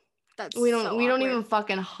 No. That's We so don't awkward. even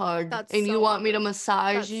fucking hug. That's and so you want me to awkward.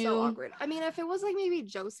 massage That's you? so awkward. I mean, if it was like maybe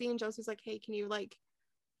Josie and Josie's like, hey, can you like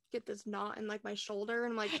get this knot in like my shoulder?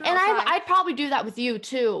 And I'm like, sure, And I'll try. I'd probably do that with you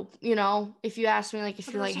too, you know, if you ask me, like, if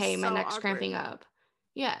But you're it was like, hey, just my so neck's awkward. cramping up.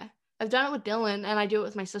 Yeah. I've done it with Dylan, and I do it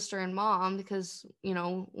with my sister and mom because, you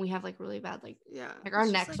know, we have like really bad, like, Yeah. like our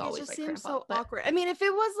It's just, necks like, always it just like seems cramp so up. But awkward. I mean, if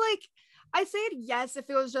it was like, I say it yes if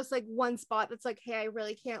it was just like one spot that's like, hey, I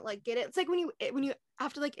really can't like get it. It's like when you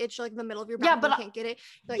have to like itch like the middle of your back, Yeah, and but you can't get it.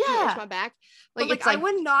 You're like, can you itch yeah. my back? Like, But like it's I like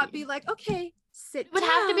would not be like, okay, sit it would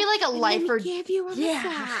have to be down like a and life let or me give you a yeah.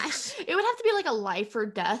 massage. It would have to be like a life or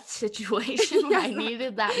death situation where I Yeah.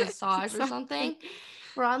 needed that massage or Exactly. something.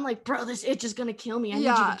 Where I'm like, bro, this itch is gonna kill me. I need you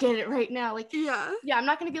Yeah. to get it right now. Like, Yeah. yeah, I'm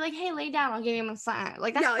not gonna be like, hey, lay down, I'll give you a massage.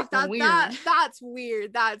 Like, that's Yeah, like fucking weird. that's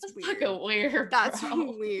weird. That's weird. Fucking weird. That's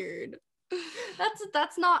bro. weird.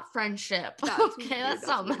 That's not friendship. That's Okay, weird. that's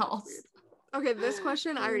something weird. else. Weird. Okay, this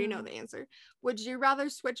question I already know the answer. Would you rather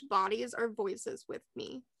switch bodies or voices with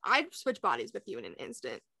me? I'd switch bodies with you in an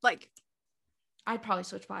instant. Like I'd probably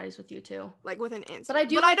switch bodies with you too. with an instant. But I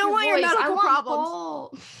do. But like I don't your want your voice. medical I want problems.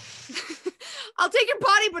 both. I'll take your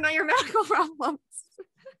body, but not your medical problems.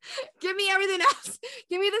 Give me everything else.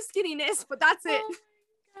 Give me the skinniness, but that's it. Oh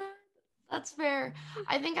my God. That's fair.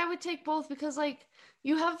 I think I would take both because, like,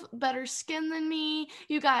 you have better skin than me.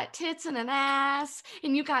 You got tits and an ass,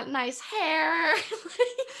 and you got nice hair.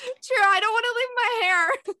 True, I don't want to leave my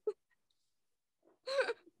hair.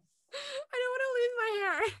 I don't want to lose my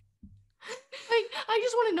hair. Like, I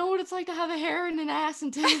just want to know what it's like to have a hair and an ass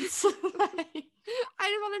and tits. Like, I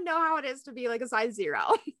just want to know how it is to be like a size 0.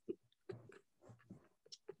 oh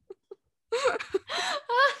my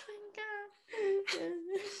God.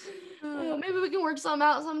 Oh, maybe we can work something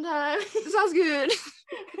out sometime. Sounds good.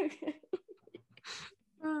 Okay.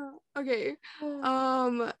 Okay.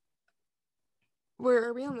 Where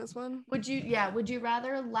are we on this one? Would you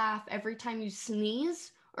rather laugh every time you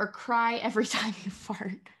sneeze or cry every time you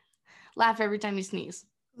fart? Laugh every time you sneeze.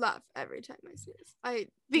 Laugh every time I sneeze.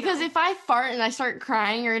 Because no. if I fart and I start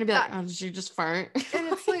crying, you're gonna be like, oh, did you just fart? And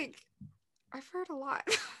it's like, I fart a lot.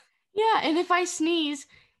 Yeah, and if I sneeze,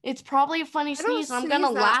 it's probably a funny sneeze, and I'm gonna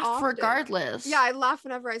sneeze that laugh often. regardless. Yeah, I laugh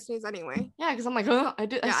whenever I sneeze anyway. Yeah, because I'm like, oh, I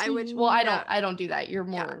do. Yeah, I I would sneeze. Well, not- I don't do that. You're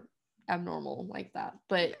more abnormal like that.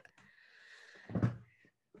 But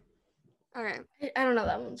Okay. I don't know.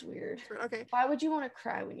 That one's weird. Okay. Why would you want to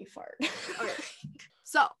cry when you fart? Okay.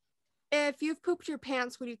 So, if you've pooped your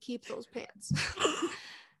pants, would you keep those pants?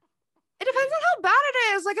 It depends on how bad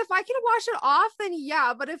it is. Like, if I can wash it off, then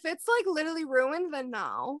yeah. But if it's like literally ruined, then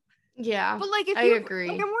no. Yeah. But like, if I agree.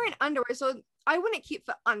 Like, I'm wearing underwear, so I wouldn't keep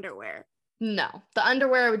the underwear. No, the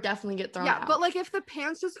underwear would definitely get thrown out. But like, if the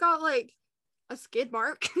pants just got like a skid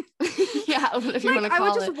mark, yeah, if you like, want to call I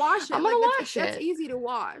would it. just wash it. I'm gonna like, wash That's it. easy to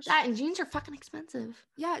wash. That and jeans are fucking expensive.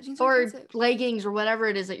 Yeah, jeans are or expensive. leggings or whatever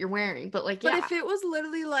it is that you're wearing. But like, But if it was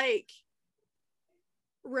literally like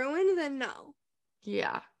ruined, then no.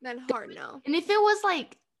 Yeah. Then hard no. And if it was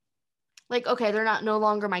like okay, they're no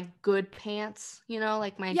longer my good pants, you know,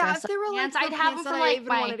 like my dress if they were pants. like I'd have them for like I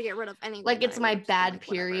my wanted to get rid of anyway. like it's then I my would just be bad like,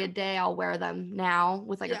 whatever. period day. I'll wear them now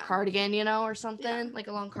with like a Yeah. cardigan, you know, or something Yeah. like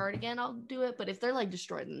a long cardigan. I'll do it. But if they're like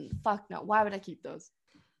destroyed, then fuck no. Why would I keep those?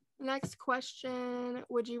 Next question: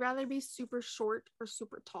 would you rather be super short or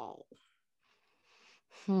super tall?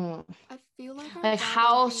 I feel like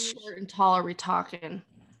how short and tall are we talking?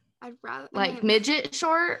 I'd rather like midget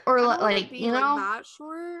short or I don't like be you know that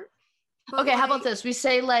short. Okay, how about this? We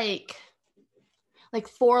say like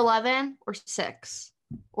 4'11" or 6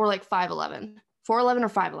 or like 5'11". 4'11" or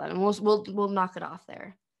 5'11". We'll knock it off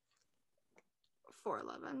there.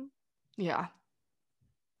 4'11". Yeah.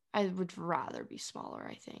 I would rather be smaller,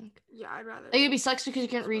 I think. Yeah, I'd rather. Like, it'd be sucks because you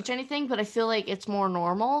can't reach anything, but I feel like it's more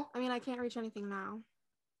normal. I mean, I can't reach anything now.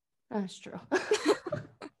 That's true.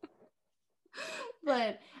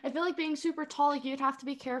 But I feel like being super tall, like you'd have to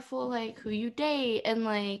be careful, like who you date and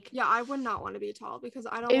like. Yeah, I would not want to be tall because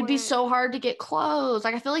I don't. It would be so hard to get clothes.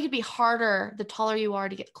 Like I feel like it'd be harder the taller you are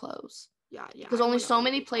to get clothes. Yeah. Because only so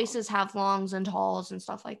many places have longs and talls and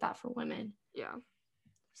stuff like that for women. Yeah.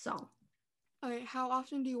 So. Okay, how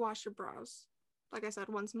often do you wash your bras? Like I said,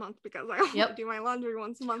 once a month because I only do my laundry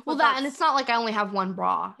once a month. Well, and it's not like I only have one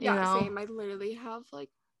bra. You know? Same. I literally have like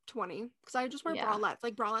 20 because I just wear bralettes,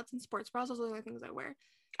 like bralettes and sports bras. Those are the only things I wear.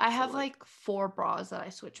 I have like 4 bras that I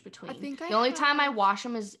switch between. I think the only time I wash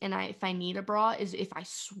them is if I need a bra is if I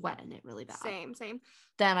sweat in it really bad. Same.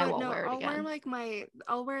 Then I won't wear it again.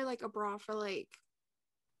 I'll wear like a bra for like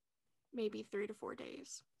maybe 3 to 4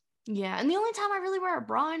 days. Yeah, and the only time I really wear a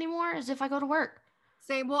bra anymore is if I go to work.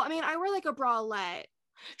 Same. Well, I mean, I wear like a bralette.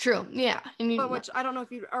 True. Yeah. And But which I don't know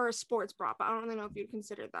if you or a sports bra, but I don't really know if you'd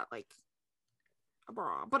consider that like a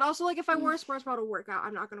bra. But also like if I wore a sports bra to work out,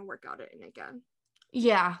 I'm not gonna work out it in again.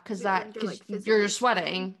 yeah, because you're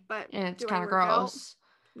sweating, but and it's do kind I of work out? gross.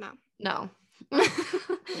 No. No. I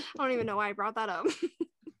don't even know why I brought that up.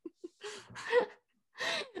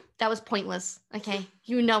 That was pointless. Okay.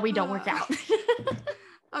 You know we don't work out.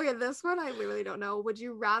 Okay, this one I literally don't know. Would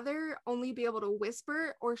you rather only be able to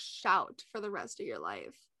whisper or shout for the rest of your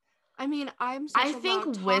life? I mean, I'm such a think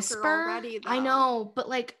loud talker whisper already, though. I know, but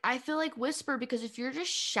like I feel like whisper, because if you're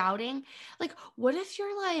just shouting, like what if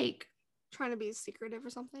you're like trying to be secretive or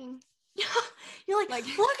something? You're like,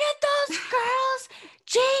 look at those girls.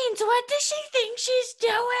 James, what does she think she's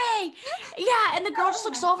doing? Yeah, and the girl just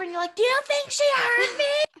looks over and you're like, do you think she heard me?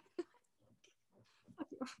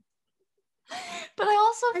 But I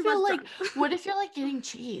also feel like, what if you're like getting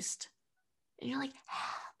chased? And you're like,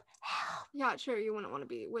 help, help. Yeah, sure, you wouldn't want to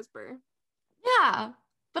be whisper. Yeah,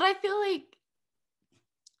 but I feel like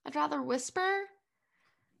I'd rather whisper.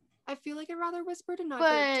 I feel like I'd rather whisper to not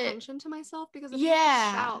give attention to myself, because if you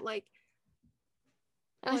shout, like...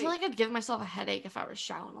 And I feel like I'd give myself a headache if I was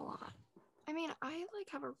shouting a lot. I mean, I like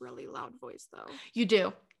have a really loud voice though. You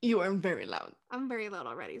do. You are very loud. I'm very loud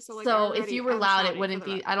already. So like, if you were loud, it wouldn't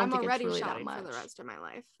be. I don't think it's really that much. For the rest of my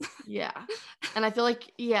life. Yeah, and I feel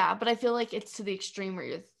like but I feel like it's to the extreme where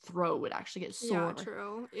your throat would actually get sore. Yeah,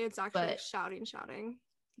 true. It's actually shouting.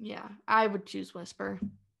 Yeah, I would choose whisper.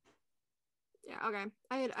 Yeah. Okay.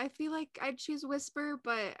 I feel like I'd choose whisper,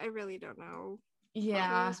 but I really don't know.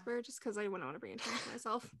 Yeah. Whisper, just because I wouldn't want to bring attention to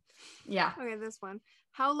myself. Yeah. Okay, this one.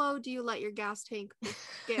 How low do you let your gas tank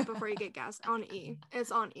get before you get gas? On E.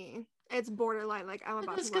 It's on E. It's borderline. Like I'm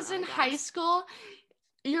about to. Because in high school,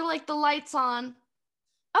 you're like, the lights on.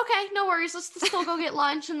 Okay, no worries. Let's still go get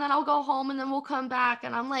lunch, and then I'll go home, and then we'll come back.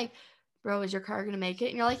 And I'm like, bro, is your car gonna make it?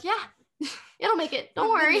 And you're like, yeah, it'll make it. Don't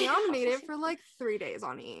worry. I made it for like 3 days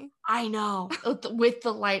on E. I know, with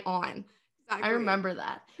the light on. Exactly. I remember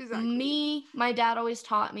that. Exactly. My dad always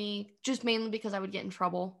taught me, just mainly because I would get in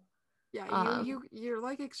trouble. Yeah, you're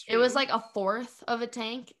like extreme. It was like a fourth of a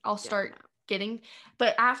tank. I'll start getting,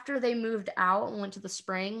 but after they moved out and went to the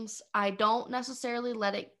Springs, I don't necessarily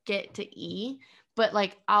let it get to E, but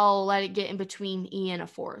like I'll let it get in between E and a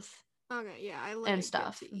fourth. Okay, yeah, I let and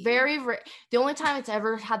stuff. Very the only time it's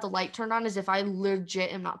ever had the light turned on is if I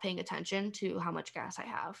legit am not paying attention to how much gas I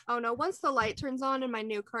have. Oh no, once the light turns on in my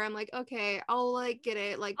new car, I'm like, okay, I'll like get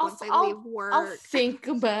it like once I leave work. I'll think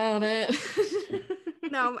about it.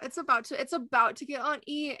 No, it's about to get on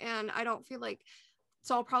E, and I don't feel like,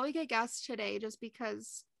 so I'll probably get gas today just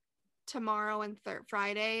because tomorrow and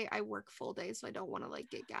Friday I work full day, so I don't want to like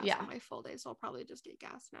get gas on my full day, so I'll probably just get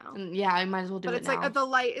gas now. Yeah, I might as well do it now. But it's like the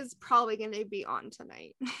light is probably going to be on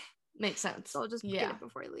tonight. Makes sense. So I'll just get it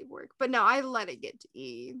before I leave work. But no, I let it get to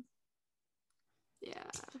E. Yeah.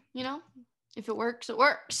 You know, if it works, it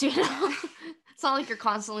works, you know? It's not like you're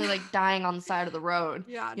constantly like dying on the side of the road.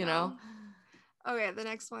 Yeah. You know? Okay, the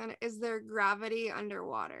next one. Is there gravity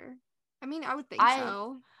underwater? I mean, I would think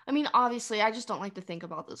so. I mean, obviously, I just don't like to think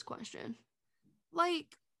about this question. Like,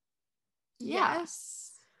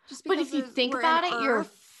 yes. Just but if you think about it, you're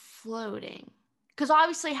floating. Because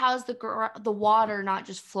obviously, how's the water not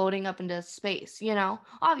just floating up into space? You know,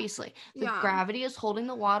 obviously, the gravity is holding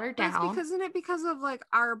the water down. Isn't it because of like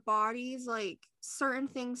our bodies, like certain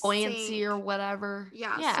things buoyancy sink. Or whatever?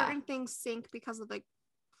 Yeah, certain things sink because of like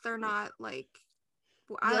they're not like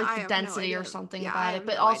the density or something about it.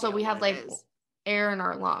 But also, we have like air in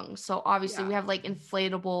our lungs, so obviously we have like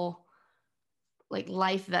inflatable like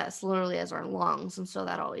life vests literally as our lungs, and so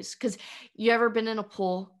that always, because you ever been in a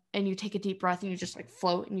pool and you take a deep breath and you just like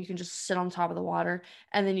float and you can just sit on top of the water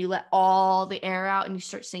and then you let all the air out and you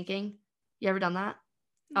start sinking? You ever done that?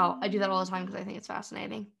 Oh, I do that all the time because I think it's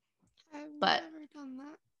fascinating. I've never done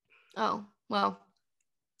that. Oh, well,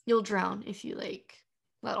 you'll drown if you like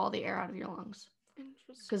let all the air out of your lungs.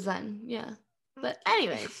 Because then, but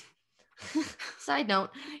anyways, side note,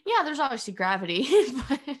 there's obviously gravity.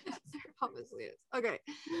 But there obviously is. Okay.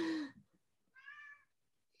 Do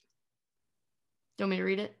you want me to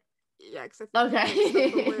read it? Yeah, because I think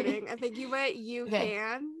the wording. I think you went,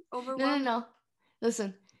 can overwhelm. No.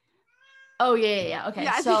 Listen. Oh, yeah. Okay,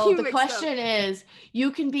 so the question is,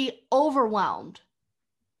 you can be overwhelmed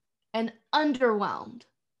and underwhelmed,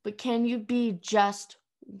 but can you be just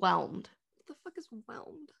whelmed? What the fuck is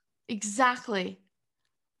whelmed? Exactly.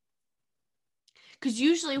 Because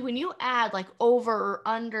usually when you add like over or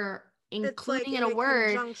under, including in a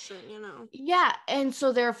word, conjunction, you know. Yeah, and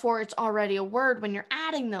so therefore it's already a word when you're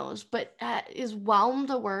adding those. But is whelmed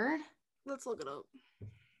a word? Let's look it up.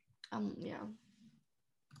 Yeah.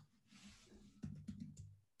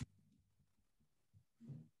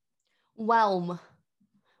 Whelmed.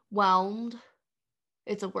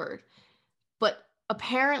 It's a word. But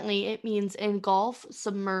apparently it means engulf,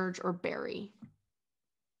 submerge, or bury.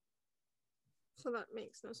 So that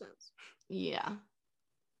makes no sense. Yeah.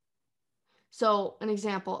 So, an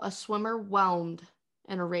example, a swimmer whelmed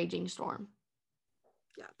in a raging storm.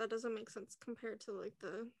 Yeah, that doesn't make sense compared to like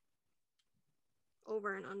the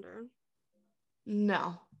over and under.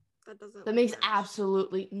 No. That makes match.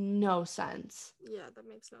 absolutely no sense. Yeah, that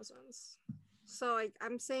makes no sense. So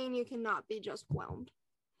I'm saying you cannot be just whelmed.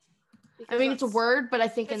 I mean, it's a word, but I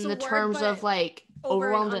think in the terms of like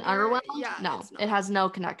overwhelmed and underwhelmed, yeah, no, it has no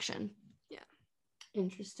connection. Yeah.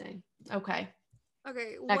 Interesting. Okay.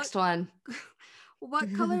 Okay. Next one.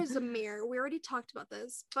 What color is a mirror? We already talked about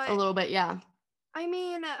this, but a little bit, yeah. I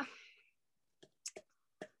mean,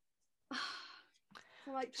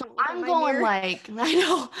 I'm going mirror. Like, I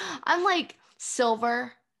know, I'm like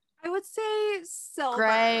silver. I would say silver.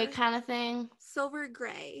 Gray kind of thing. Silver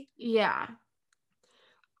gray. Yeah.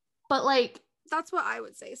 But like. That's what I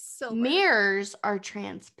would say, silver. Mirrors are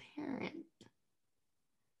transparent.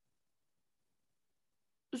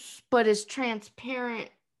 But is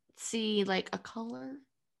transparency like a color?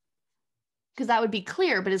 Because that would be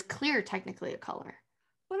clear, but is clear technically a color?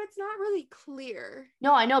 But it's not really clear.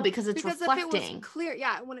 No, I know, because it's reflecting. If it was clear,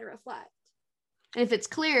 yeah, it wouldn't reflect. And if it's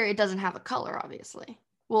clear, it doesn't have a color, obviously.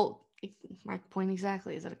 Well, my point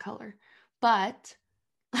exactly is it a color? But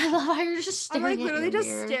I love how you're just staring I'm like literally just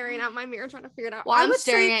mirror. staring at my mirror trying to figure it out. Well, I'm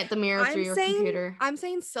staring at the mirror through your computer. I'm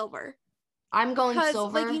saying silver. I'm going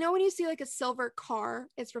silver. Like, you know when you see like a silver car,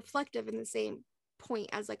 it's reflective in the same point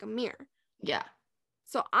as like a mirror. Yeah.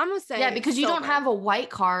 So I'm gonna say because you don't have a white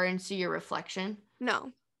car and see your reflection.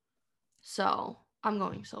 No. So I'm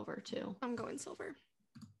going silver too. I'm going silver.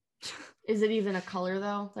 Is it even a color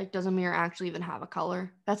though? Like, does a mirror actually even have a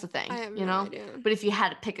color? That's the thing, I have you no know? idea. But if you had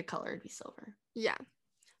to pick a color, it'd be silver. Yeah.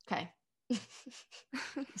 Okay.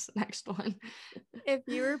 This next one. If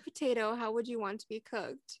you were a potato, how would you want to be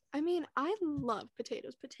cooked? I mean, I love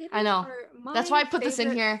potatoes. Potatoes I know. Are That's why I put this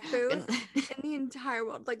in here. Food in the entire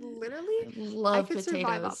world. Like literally, I could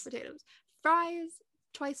survive off potatoes. Fries,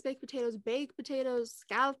 twice baked potatoes, baked potatoes,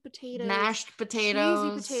 scalloped potatoes, mashed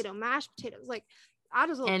potatoes, cheesy potato, mashed potatoes. Like I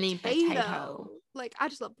just love any potato. Like I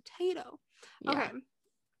just love potato. Yeah. Okay.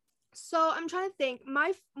 So I'm trying to think.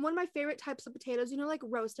 One of my favorite types of potatoes, you know, like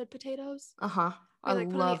roasted potatoes. I like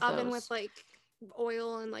love put in the oven those. with like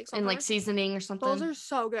oil and like and like seasoning or something. Those are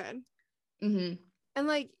so good. Mm-hmm. And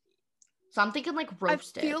like, so I'm thinking like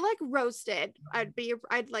roasted. I feel like roasted. I'd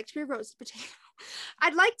like to be a roasted potato.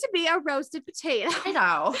 I'd like to be a roasted potato. I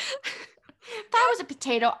know. If I was a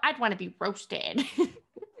potato, I'd want to be roasted.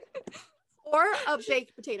 Or a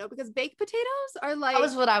baked potato, because baked potatoes are like. That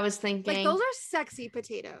was what I was thinking. Like those are sexy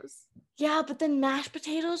potatoes. Yeah, but then mashed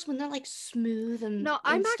potatoes, when they're like smooth and no,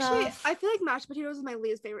 I feel like mashed potatoes is my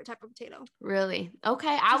least favorite type of potato. Really?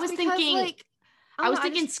 Okay, I was thinking like. I was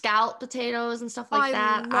thinking scalloped potatoes and stuff like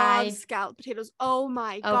that. I love scalloped potatoes. Oh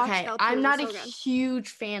my gosh. Okay, I'm not a huge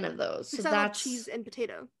fan of those. So that's cheese and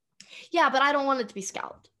potato. Yeah, but I don't want it to be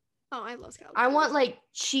scalloped. Oh, I love scalloped. I want like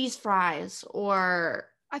cheese fries or.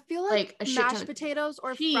 I feel like mashed potatoes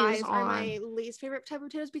or fries are my least favorite type of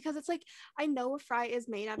potatoes, because it's like, I know a fry is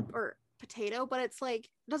made out of or potato, but it's like,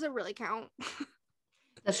 doesn't really count.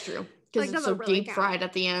 That's true. Because like, it's so really deep fried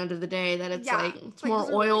at the end of the day that it's like, it's more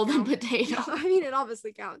oil than potato. I mean, it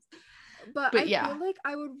obviously counts. But I feel like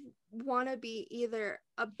I would want to be either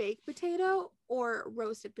a baked potato or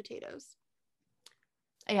roasted potatoes.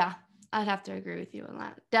 Yeah, I'd have to agree with you on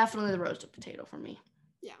that. Definitely the roasted potato for me.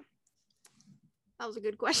 Yeah. That was a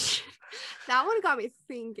good question. That one got me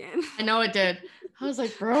thinking. I know it did. I was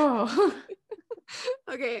like, bro.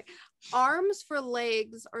 Okay. Arms for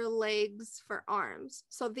legs or legs for arms.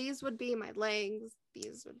 So these would be my legs.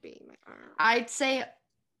 These would be my arms. I'd say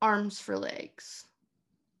arms for legs.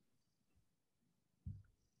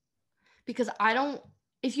 Because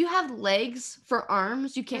if you have legs for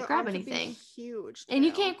arms, you can't grab anything. Huge. And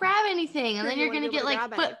you can't grab anything. And then you're going to get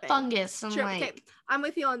like foot fungus. And like. Okay. I'm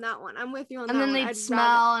with you on that one. And then they'd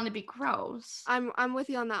smell and it'd be gross. I'm with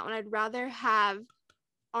you on that one. I'd rather have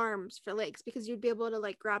arms for legs, because you'd be able to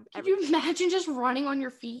like grab everything. Could you imagine just running on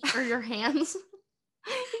your feet or your hands?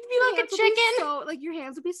 You'd be like a chicken. Like your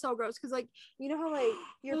hands would be so gross, because like, you know how like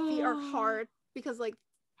your feet are hard because like.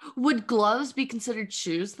 Would gloves be considered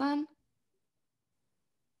shoes then?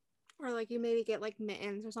 Or like you maybe get like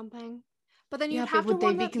mittens or something. But then you have to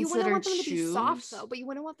want them, you wouldn't want them to be soft though, but you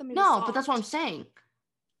wouldn't want them to be soft. No, but that's what I'm saying.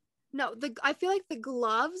 No, I feel like the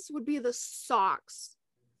gloves would be the socks.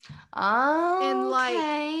 Oh, and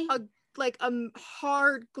like a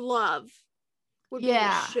hard glove would be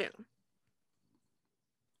a shoe.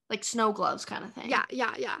 Like snow gloves kind of thing.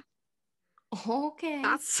 Yeah. Okay.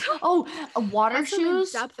 That's Water That's some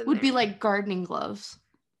shoes in-depth in would be there. like gardening gloves.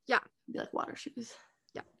 Yeah. Be like water shoes.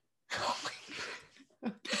 Yeah. Oh my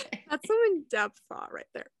god. Okay. That's some in-depth thought right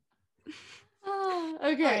there.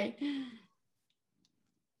 Okay.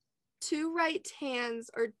 2 right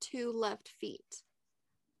hands or 2 left feet?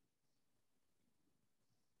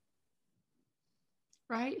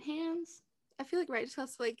 Right hands? I feel like right just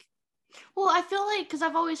has like. Well, I feel like, because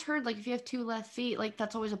I've always heard, like, if you have 2 left feet, like,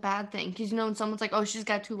 that's always a bad thing. Because, when someone's like, oh, she's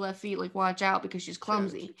got 2 left feet, like, watch out because she's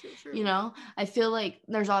clumsy. True. I feel like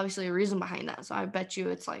there's obviously a reason behind that. So I bet you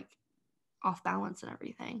it's, like, off balance and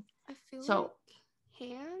everything. I feel so, like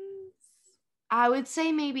hands? I would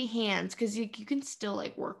say maybe hands, because you can still,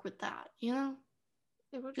 like, work with that,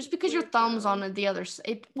 Just because your thumb's on the other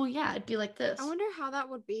side. Well, yeah, it'd be like this. I wonder how that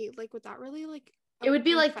would be. Like, would that really, like, it would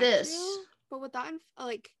be like this. You? But would that,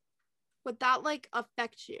 would that, like,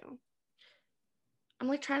 affect you? I'm,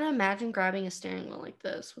 like, trying to imagine grabbing a steering wheel like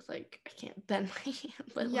this with, like, I can't bend my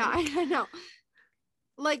hand. But yeah, I know.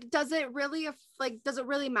 Like, does it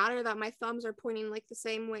really matter that my thumbs are pointing, like, the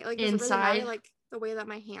same way? Like, does inside? It really matter, like, the way that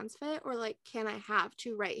my hands fit? Or, like, can I have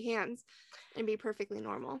 2 right hands and be perfectly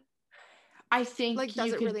normal? I think, like,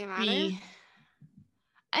 does it really matter?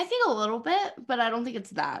 I think a little bit, but I don't think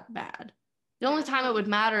it's that bad. The only time it would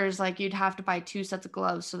matter is, like, you'd have to buy 2 sets of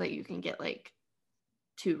gloves so that you can get, like,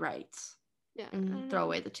 2 rights. Yeah. And throw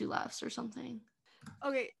away the 2 lefts or something.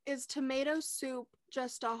 Okay, is tomato soup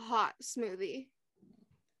just a hot smoothie?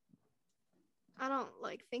 I don't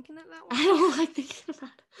like thinking of that one. I don't like thinking about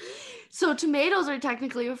it. So tomatoes are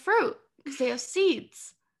technically a fruit because they have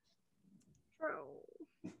seeds.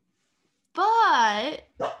 True. But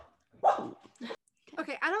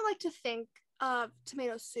okay, I don't like to think of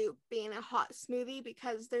tomato soup being a hot smoothie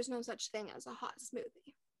because there's no such thing as a hot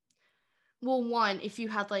smoothie. Well, one, if you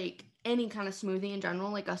had like any kind of smoothie in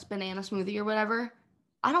general, like a banana smoothie or whatever,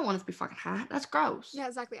 I don't want it to be fucking hot. That's gross. Yeah,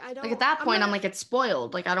 exactly. I don't. Like at that point, I'm like, it's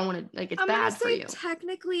spoiled. Like I don't want to. Like it's bad for you.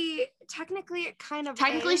 Technically, it kind of.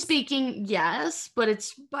 Technically is, speaking, yes, but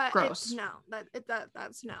it's gross.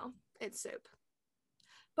 That's no. It's soup.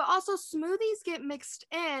 But also, smoothies get mixed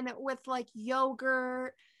in with like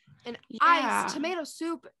yogurt and ice. Tomato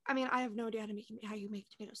soup. I mean, I have no idea how you make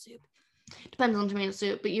tomato soup. Depends on tomato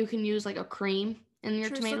soup, but you can use like a cream in your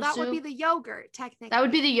tomato soup. So that would be the yogurt, technically. That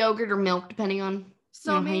would be the yogurt or milk, depending on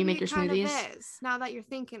how you make your smoothies. Kind of is. Now that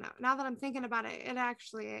I'm thinking about it, it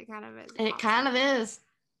kind of is. And it kind of is.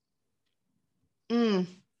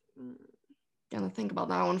 Gonna think about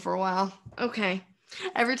that one for a while. Okay.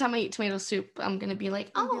 Every time I eat tomato soup, I'm gonna be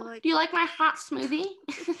like, do you like my hot smoothie?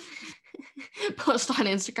 Post on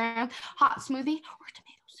Instagram, hot smoothie or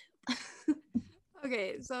tomato soup.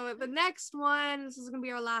 Okay, so the next one, this is going to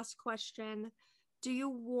be our last question. Do you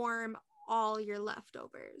warm all your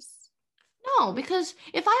leftovers? No, because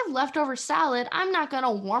if I have leftover salad, I'm not going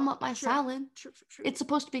to warm up my salad. True. It's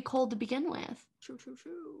supposed to be cold to begin with. True.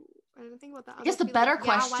 I didn't think about that. I guess the better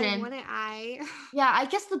question. Yeah, why wouldn't I? Yeah, I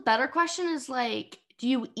guess the better question is like, do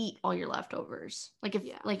you eat all your leftovers? Like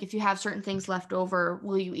if you have certain things left over,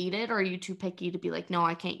 will you eat it, or are you too picky to be like, no,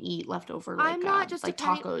 I can't eat leftover? Like, I'm not just like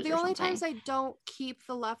tacos. The only times I don't keep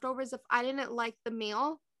the leftovers if I didn't like the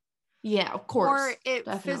meal. Yeah, of course. Or it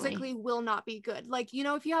physically will not be good. Like,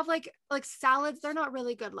 if you have like salads, they're not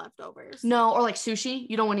really good leftovers. No, or like sushi,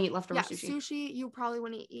 you don't want to eat leftover sushi. Sushi, you probably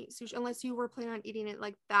want to eat sushi unless you were planning on eating it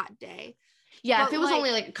like that day. Yeah, if it was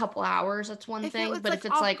only like a couple hours, that's one thing. But if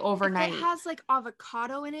it's like overnight, if it has like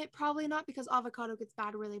avocado in it, probably not, because avocado gets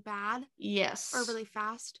bad really bad. Yes. Or really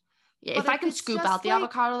fast. Yeah, if I can scoop out the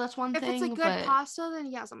avocado, that's one thing. If it's a good pasta,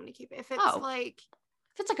 then yes, I'm gonna keep it. If it's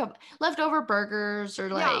if it's like a leftover burgers or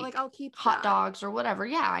like I'll keep hot dogs or whatever,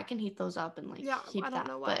 I can heat those up and like keep that. I don't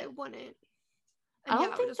know why I wouldn't. I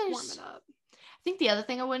don't think just warm it up. I think the other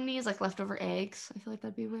thing I wouldn't eat is like leftover eggs. I feel like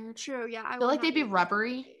that'd be weird. True, yeah. I feel like they'd be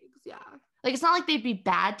rubbery. Eggs, yeah. Like it's not like they'd be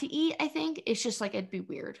bad to eat, I think. It's just like it'd be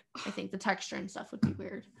weird. I think the texture and stuff would be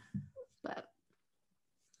weird. But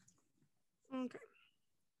okay.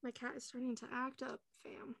 My cat is starting to act up,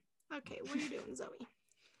 fam. Okay, what are you doing, Zoe?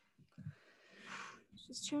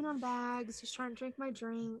 She's chewing on bags. She's trying to drink my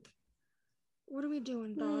drink. What are we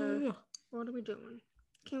doing, Dar? What are we doing?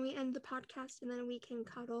 Can we end the podcast and then we can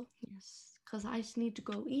cuddle? Yes, because I just need to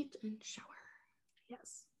go eat and shower.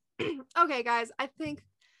 Yes. Okay, guys. I think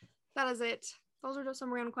that is it. Those are just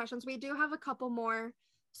some random questions. We do have a couple more,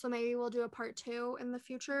 so maybe we'll do a part 2 in the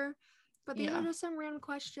future. But these are just some random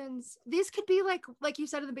questions. These could be like you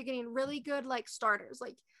said in the beginning, really good like starters.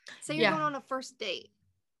 Like, say you're going on a first date.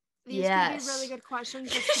 these could be Yes. really good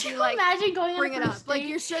questions just Could to be you like, imagine going on bring a it up. first Like date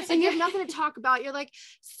you're just and you have nothing to talk about. You're like,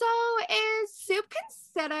 so is soup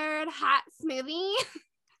considered hot smoothie?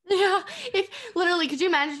 Yeah, if literally, could you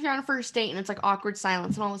imagine if you're on a first date and it's like awkward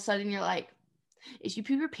silence and all of a sudden you're like, if you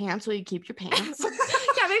poop your pants, will you keep your pants?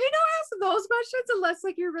 Yeah, maybe don't ask those questions unless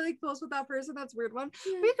like you're really close with that person. That's a weird one.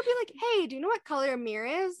 Yeah. But you could be like, hey, do you know what color your mirror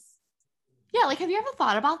is? Yeah, like have you ever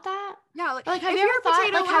thought about that? Yeah, like Like have if you you're ever a thought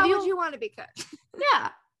potato, like how would you want to be cooked? Yeah.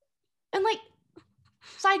 And like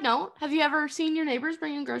side note, have you ever seen your neighbors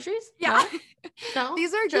bring in groceries? Yeah. No?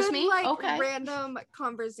 These are Just good me? like Okay. random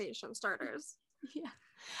conversation starters. Yeah.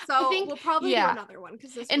 So think- we'll probably do another one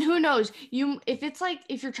because this And was who fun. knows, if it's like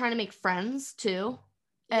if you're trying to make friends too,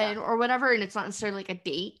 and or whatever, and it's not necessarily like a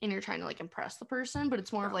date and you're trying to like impress the person, but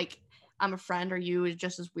it's more of like I'm a friend or you is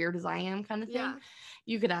just as weird as I am kind of thing. Yeah.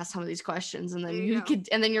 You could ask some of these questions and then There you you go. could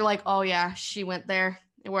and then you're like, oh yeah, she went there,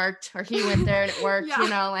 it worked, or he went there and it worked. Yeah. You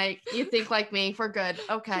know, like you think like me, we're good.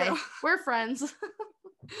 Okay. True. We're friends.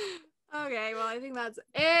 Okay, well, I think that's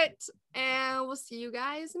it. And we'll see you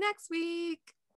guys next week.